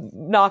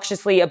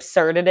obnoxiously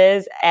absurd it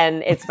is.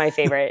 And it's my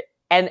favorite.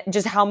 And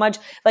just how much,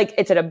 like,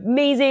 it's an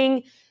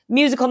amazing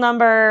musical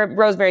number.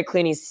 Rosemary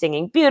Clooney's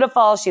singing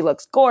beautiful. She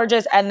looks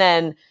gorgeous. And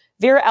then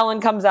Vera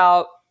Ellen comes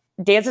out,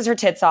 dances her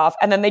tits off,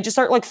 and then they just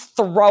start like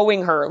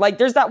throwing her. Like,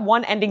 there's that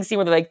one ending scene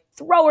where they like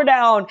throw her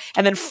down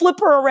and then flip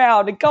her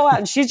around and go out,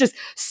 and she's just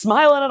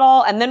smiling at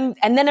all. And then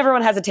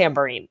everyone has a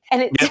tambourine,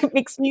 and it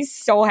makes me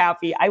so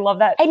happy. I love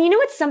that. And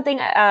it's something,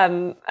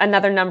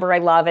 another number I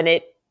love,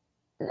 and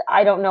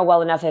I don't know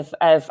well enough if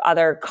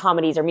other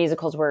comedies or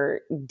musicals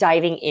were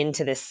diving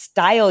into this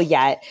style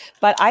yet,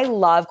 but I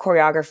love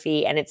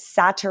choreography, and it's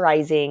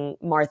satirizing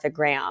Martha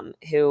Graham,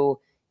 who,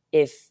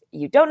 if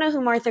you don't know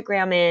who Martha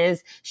Graham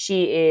is,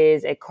 she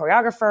is a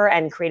choreographer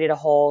and created a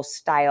whole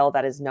style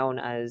that is known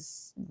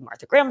as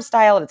Martha Graham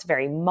style. And it's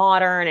very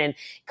modern and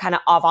kind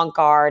of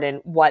avant-garde and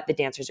what the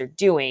dancers are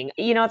doing.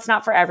 It's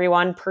not for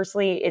everyone.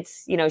 Personally,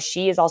 it's,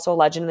 she is also a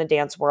legend in the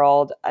dance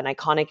world, an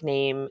iconic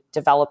name,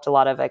 developed a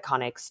lot of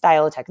iconic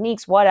style,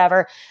 techniques,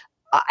 whatever.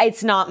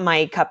 It's not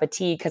my cup of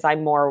tea, because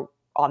I'm more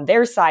on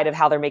their side of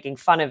how they're making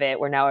fun of it,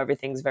 where now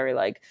everything's very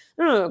like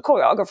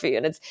choreography,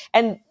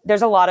 and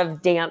there's a lot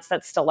of dance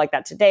that's still like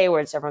that today,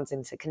 where everyone's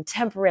into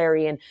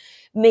contemporary and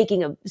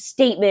making a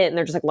statement, and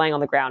they're just like laying on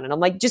the ground, and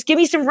I'm like, just give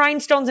me some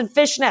rhinestones and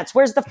fishnets.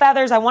 Where's the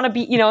feathers? I want to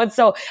be, and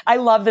so I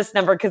love this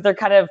number because they're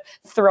kind of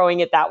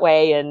throwing it that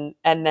way, and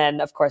then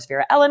of course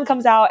Vera Ellen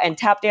comes out and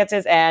tap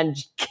dances and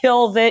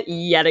kills it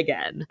yet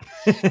again.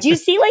 Do you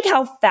see like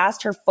how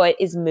fast her foot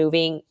is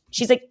moving?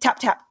 She's like tap,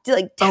 tap,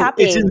 like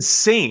tapping. It's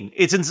insane.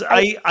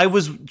 I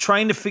was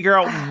trying to figure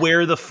out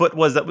where the foot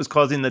was that was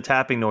causing the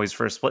tapping noise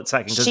for a split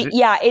second.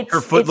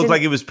 Her foot looked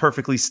like it was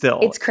perfectly still.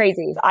 It's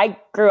crazy. I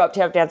grew up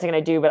tap dancing, and I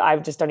do, but I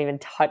just don't even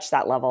touch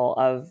that level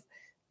of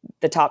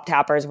the top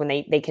tappers when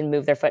they can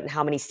move their foot and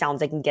how many sounds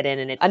they can get in.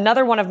 And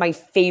another one of my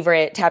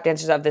favorite tap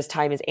dancers of this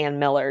time is Ann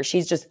Miller.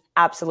 She's just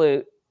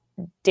absolute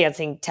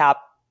dancing tap,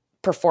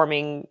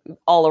 performing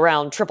all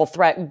around triple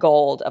threat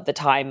gold of the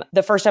time.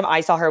 The first time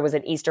I saw her was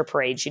an Easter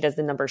parade. She does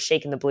the number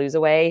Shaking the Blues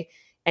Away,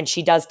 and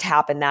she does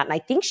tap in that. And I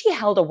think she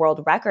held a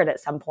world record at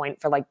some point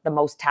for like the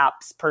most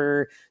taps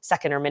per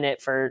second or minute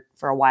for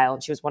a while.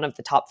 And she was one of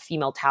the top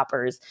female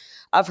tappers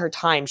of her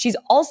time. She's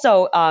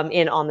also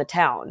in On the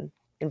Town,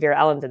 and Vera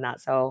Ellen's in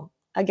that. So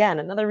again,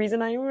 another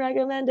reason I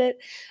recommend it.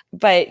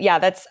 But yeah,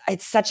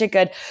 it's such a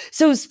good.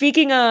 So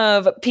speaking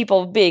of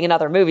people being in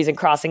other movies and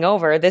crossing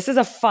over, this is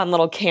a fun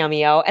little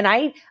cameo. And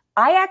I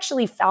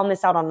actually found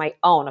this out on my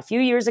own. A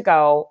few years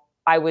ago,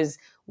 I was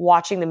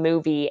watching the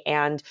movie,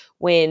 and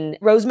when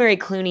Rosemary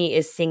Clooney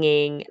is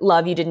singing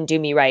Love You Didn't Do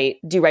Me Right,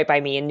 Do Right By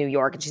Me in New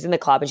York, and she's in the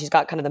club and she's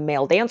got kind of the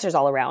male dancers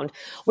all around.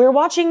 We were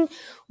watching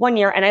one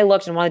year, and I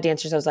looked, and one of the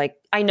dancers, I was like,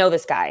 I know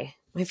this guy.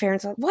 My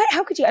parents were like, what?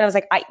 How could you? And I was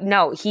like,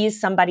 no,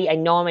 he's somebody. I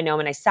know him.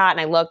 And I sat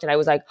and I looked, and I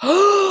was like,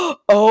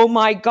 oh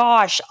my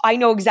gosh, I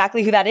know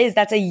exactly who that is.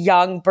 That's a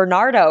young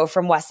Bernardo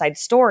from West Side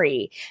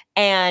Story.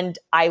 And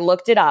I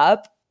looked it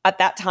up at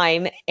that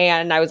time,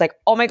 and I was like,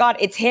 oh my God,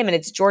 it's him. And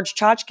it's George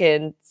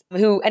Chachkin,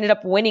 who ended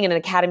up winning an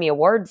Academy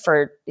Award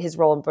for his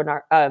role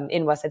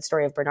in West Side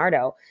Story of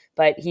Bernardo.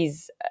 But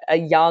he's a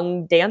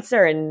young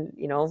dancer and,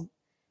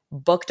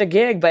 booked a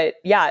gig. But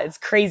yeah, it's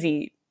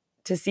crazy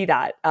to see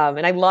that.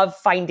 And I love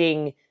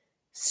finding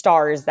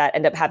stars that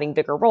end up having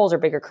bigger roles or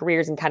bigger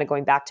careers and kind of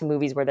going back to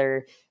movies where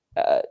they're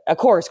a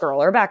chorus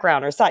girl or a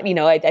background or something.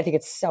 I think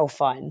it's so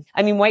fun.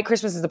 I mean, White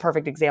Christmas is the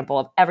perfect example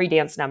of every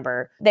dance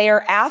number. They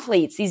are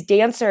athletes, these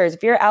dancers.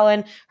 Vera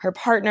Ellen, her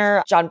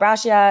partner, John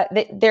Brascia,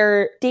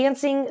 they're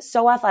dancing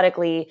so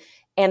athletically,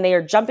 and they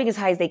are jumping as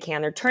high as they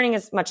can. They're turning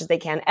as much as they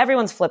can.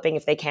 Everyone's flipping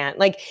if they can.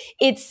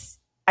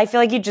 I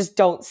feel like you just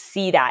don't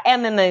see that.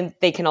 And then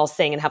they can all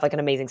sing and have like an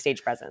amazing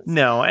stage presence.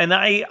 No, and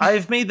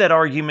I've made that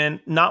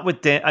argument, not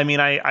with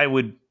I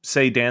would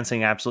say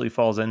dancing absolutely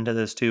falls into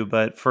this too,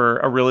 but for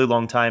a really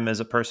long time, as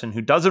a person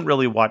who doesn't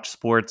really watch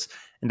sports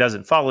and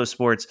doesn't follow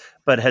sports,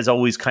 but has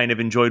always kind of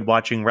enjoyed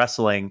watching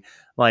wrestling,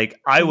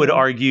 I would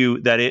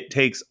argue that it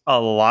takes a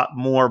lot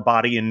more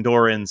body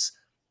endurance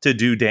to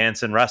do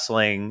dance and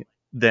wrestling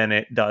than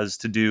it does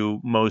to do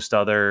most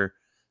other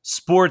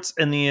sports,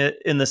 in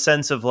the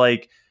sense of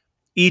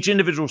each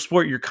individual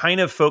sport, you're kind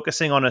of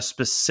focusing on a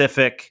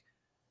specific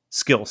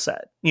skill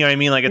set. You know what I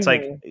mean? Like it's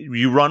like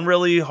you run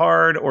really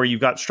hard, or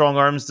you've got strong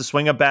arms to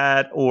swing a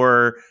bat,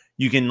 or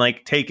you can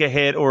like take a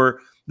hit, or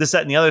this,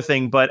 that, and the other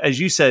thing. But as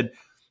you said,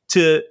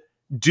 to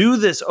do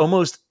this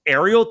almost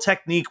aerial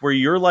technique where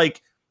you're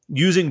like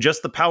using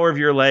just the power of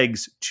your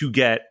legs to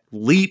get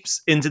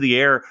leaps into the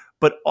air,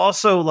 but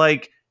also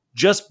like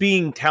just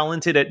being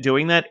talented at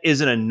doing that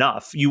isn't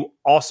enough. You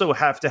also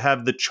have to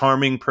have the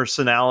charming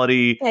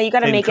personality. Yeah, you got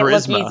to make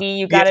charisma. It look easy.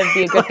 You got to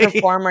be a good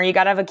performer. You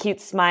got to have a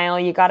cute smile.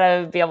 You got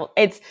to be able.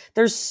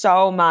 There's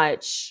so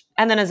much.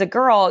 And then as a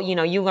girl, you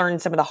know, you learn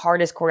some of the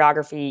hardest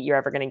choreography you're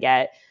ever going to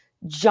get,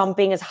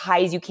 jumping as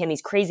high as you can,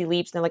 these crazy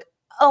leaps. And they're like,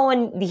 oh,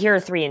 and here are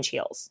 3-inch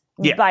heels.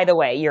 Yeah. By the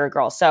way, you're a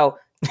girl, so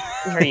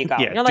here you go.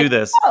 Yeah, you're do like,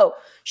 this. Oh,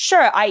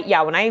 sure.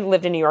 When I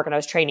lived in New York and I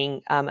was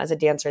training as a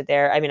dancer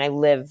there, I mean,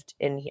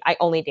 I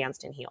only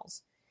danced in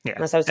heels. Yeah.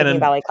 Unless I was taking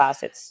ballet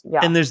class,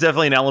 And there's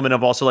definitely an element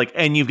of also like,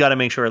 and you've got to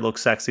make sure it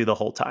looks sexy the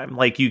whole time.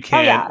 Like you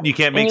can't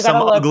make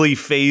some ugly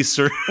face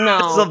or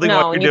something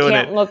while you're doing it.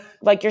 You can't look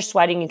like you're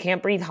sweating. You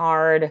can't breathe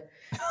hard.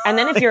 And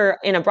then if you're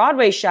in a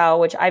Broadway show,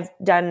 which I've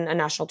done a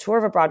national tour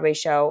of a Broadway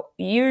show,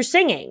 you're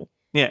singing.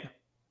 Yeah.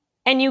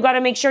 And you got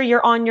to make sure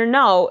you're on your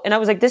note. And I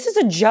was like, this is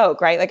a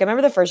joke, right? Like I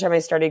remember the first time I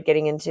started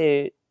getting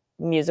into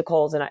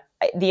musicals and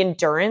the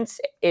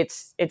endurance,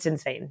 it's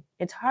insane.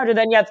 It's harder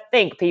than you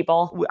think,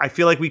 people. I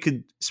feel like we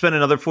could spend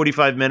another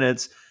 45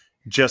 minutes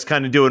just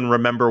kind of doing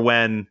Remember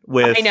When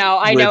with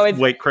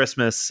White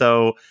Christmas.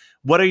 So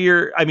what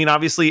are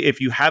obviously,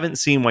 if you haven't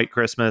seen White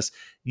Christmas,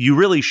 you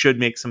really should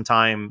make some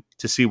time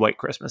to see White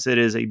Christmas. It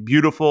is a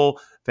beautiful,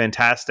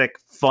 fantastic,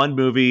 fun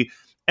movie.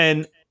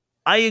 And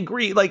I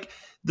agree, like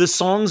the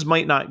songs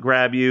might not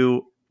grab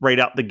you right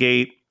out the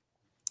gate.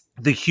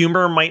 The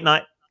humor might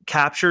not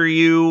capture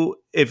you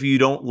if you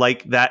don't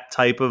like that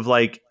type of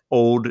like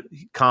old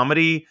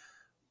comedy.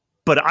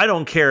 But I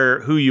don't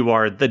care who you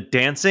are. The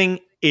dancing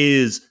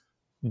is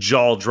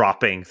jaw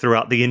dropping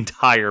throughout the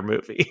entire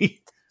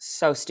movie.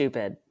 So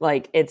stupid.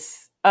 Like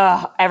it's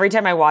every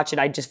time I watch it,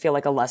 I just feel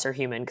like a lesser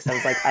human because I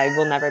was like, I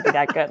will never be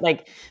that good.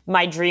 Like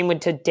my dream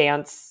would to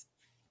dance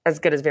as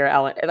good as Vera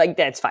Ellen. Like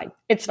it's fine.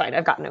 It's fine.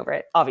 I've gotten over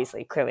it.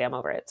 Obviously, clearly I'm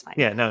over it. It's fine.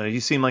 Yeah, no,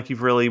 you seem like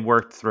you've really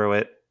worked through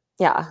it.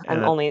 Yeah,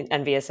 I'm only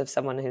envious of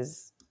someone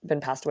who's been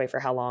passed away for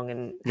how long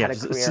and had a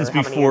career since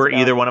before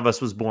either one of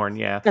us was born.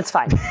 Yeah, that's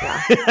fine.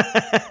 Yeah.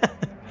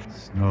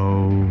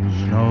 Snow,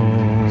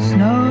 snow,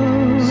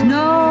 snow,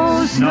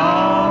 snow,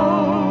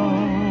 snow.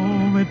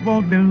 It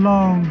won't be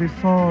long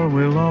before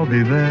we'll all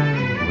be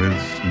there with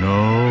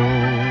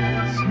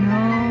snow,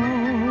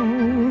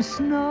 snow,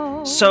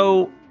 snow.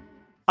 So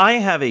I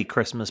have a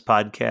Christmas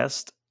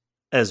podcast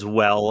as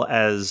well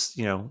as,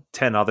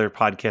 10 other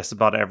podcasts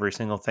about every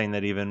single thing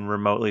that even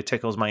remotely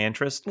tickles my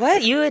interest.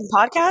 What? You in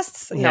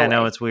podcasts?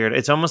 No, it's weird.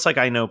 It's almost like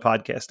I know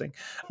podcasting.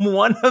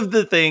 One of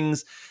the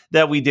things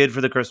that we did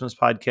for the Christmas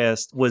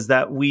podcast was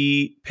that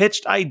we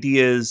pitched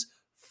ideas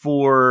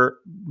for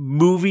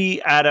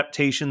movie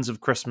adaptations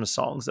of Christmas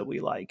songs that we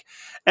like.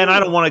 And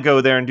I don't want to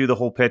go there and do the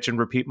whole pitch and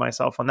repeat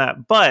myself on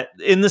that. But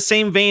in the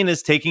same vein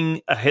as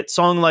taking a hit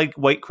song like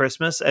White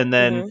Christmas and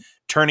then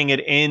turning it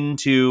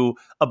into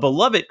a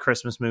beloved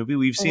Christmas movie,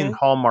 we've seen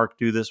Hallmark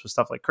do this with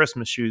stuff like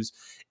Christmas Shoes.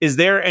 Is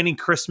there any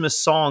Christmas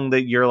song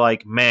that you're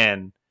like,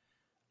 man,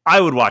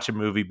 I would watch a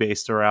movie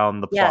based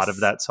around the plot of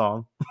that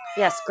song?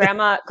 Yes,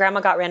 Grandma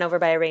got ran over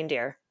by a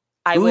reindeer.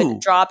 I would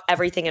drop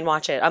everything and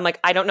watch it. I'm like,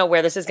 I don't know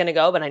where this is going to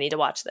go, but I need to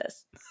watch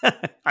this.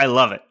 I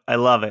love it.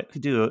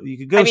 You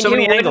could go so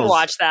many angles. Who wouldn't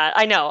watch that?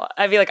 I know.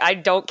 I'd be like, I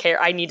don't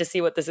care. I need to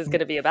see what this is going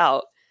to be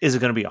about. Is it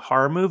going to be a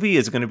horror movie?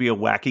 Is it going to be a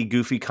wacky,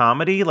 goofy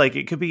comedy? Like,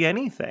 it could be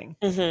anything.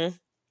 Mm-hmm.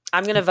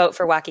 I'm going to vote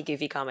for wacky,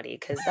 goofy comedy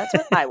because that's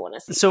what I want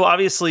to see. So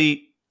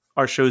obviously,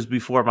 our show's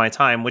before my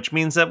time, which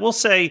means that we'll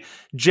say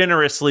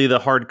generously the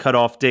hard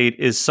cutoff date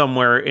is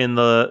somewhere in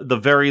the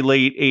very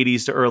late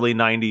 80s to early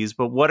 90s.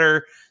 But what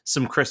are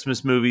some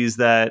Christmas movies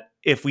that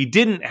if we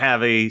didn't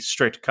have a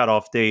strict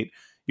cutoff date,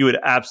 you would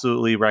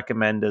absolutely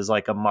recommend as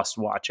like a must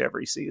watch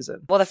every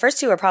season? Well, the first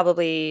two are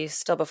probably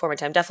still before my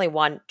time. Definitely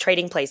one,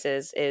 Trading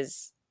Places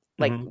is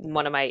like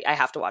one of my, I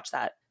have to watch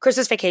that.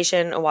 Christmas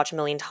Vacation, I watch a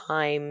million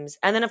times.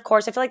 And then of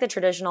course, I feel like the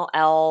traditional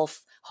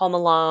Elf, Home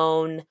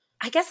Alone,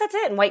 I guess that's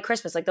it. And White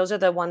Christmas, like those are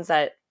the ones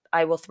that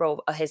I will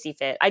throw a hissy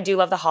fit. I do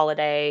love The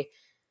Holiday,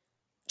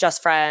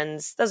 Just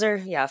Friends. Those are,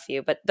 a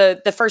few. But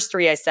the first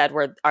three I said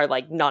are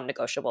like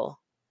non-negotiable.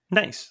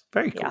 Nice.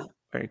 Very cool. Yeah.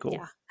 Very cool.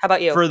 Yeah. How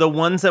about you? For the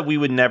ones that we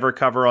would never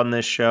cover on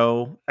this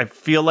show, I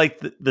feel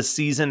like the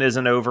season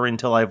isn't over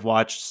until I've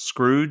watched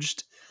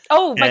Scrooged.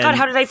 Oh my God,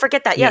 how did I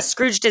forget that? Yes,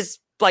 Scrooged is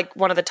like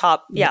one of the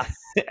top. Yeah.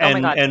 And,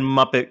 oh my God. And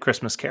Muppet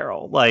Christmas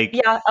Carol. Like,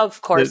 yeah,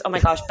 of course. Oh my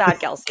gosh, Bad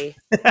Kelsey.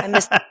 I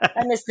missed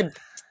the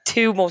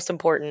two most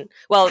important.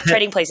 Well,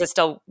 Trading Places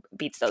still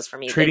beats those for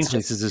me. Trading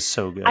Places is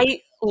so good.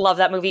 I love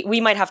that movie. We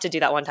might have to do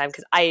that one time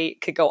because I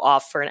could go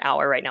off for an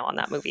hour right now on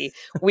that movie.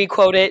 We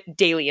quote it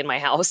daily in my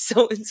house,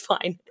 so it's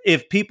fine.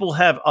 If people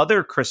have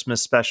other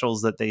Christmas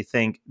specials that they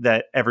think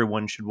that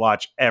everyone should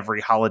watch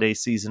every holiday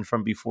season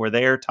from before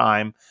their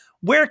time,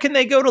 where can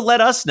they go to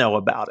let us know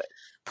about it?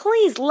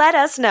 Please let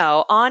us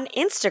know on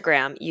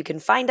Instagram. You can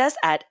find us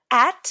at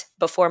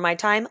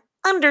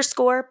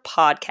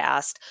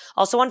 @BeforeMyTime_podcast.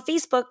 Also on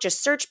Facebook,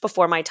 just search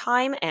Before My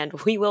Time and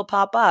we will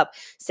pop up.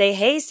 Say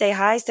hey, say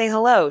hi, say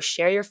hello.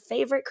 Share your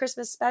favorite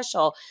Christmas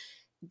special.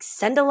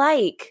 Send a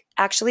like.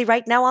 Actually,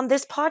 right now on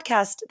this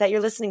podcast that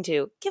you're listening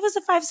to, give us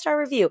a 5-star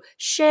review.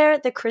 Share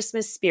the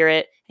Christmas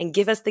spirit and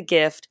give us the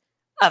gift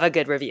of a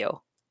good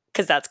review,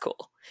 because that's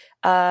cool.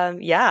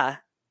 Yeah.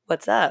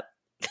 What's up?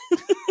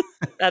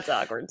 That's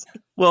awkward.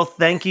 Well,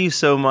 thank you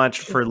so much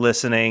for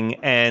listening,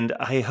 and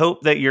I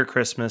hope that your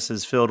Christmas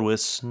is filled with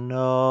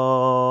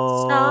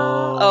snow.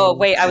 Oh,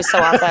 wait, I was so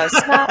off.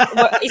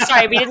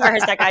 Sorry, we didn't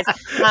rehearse that, guys.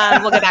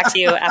 We'll get back to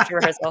you after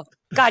rehearsal.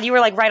 God, you were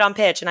like right on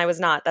pitch, and I was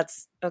not.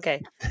 That's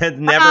okay. It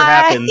never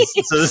happens.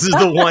 So this is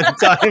the one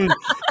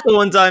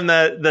time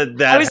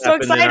that I was so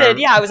excited.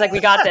 Yeah, I was like, we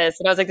got this,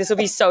 and I was like, this will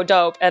be so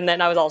dope. And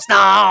then I was all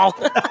snow.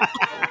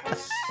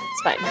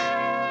 It's fine.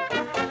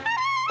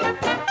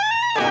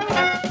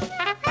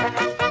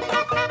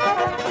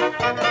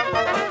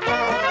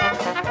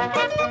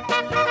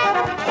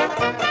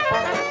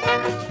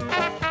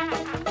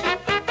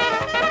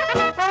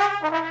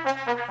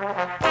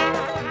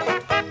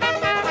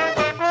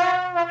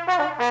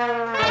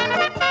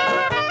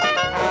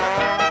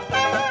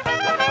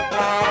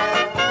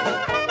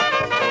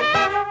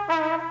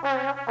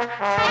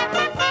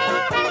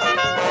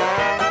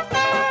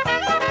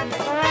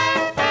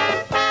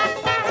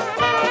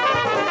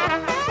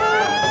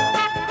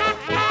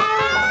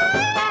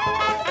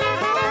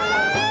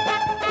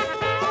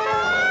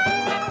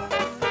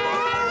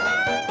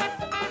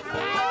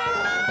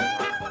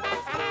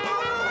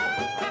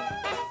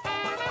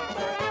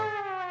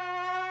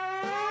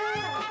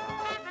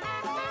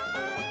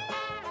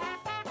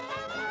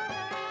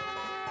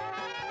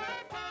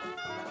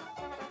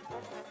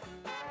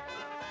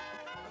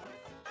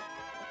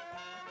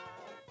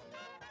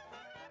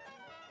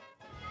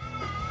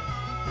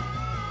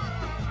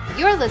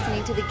 You're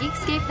listening to the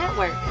Geekscape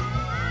Network.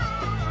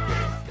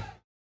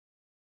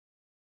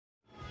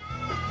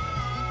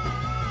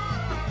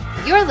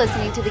 You're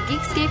listening to the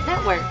Geekscape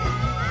Network.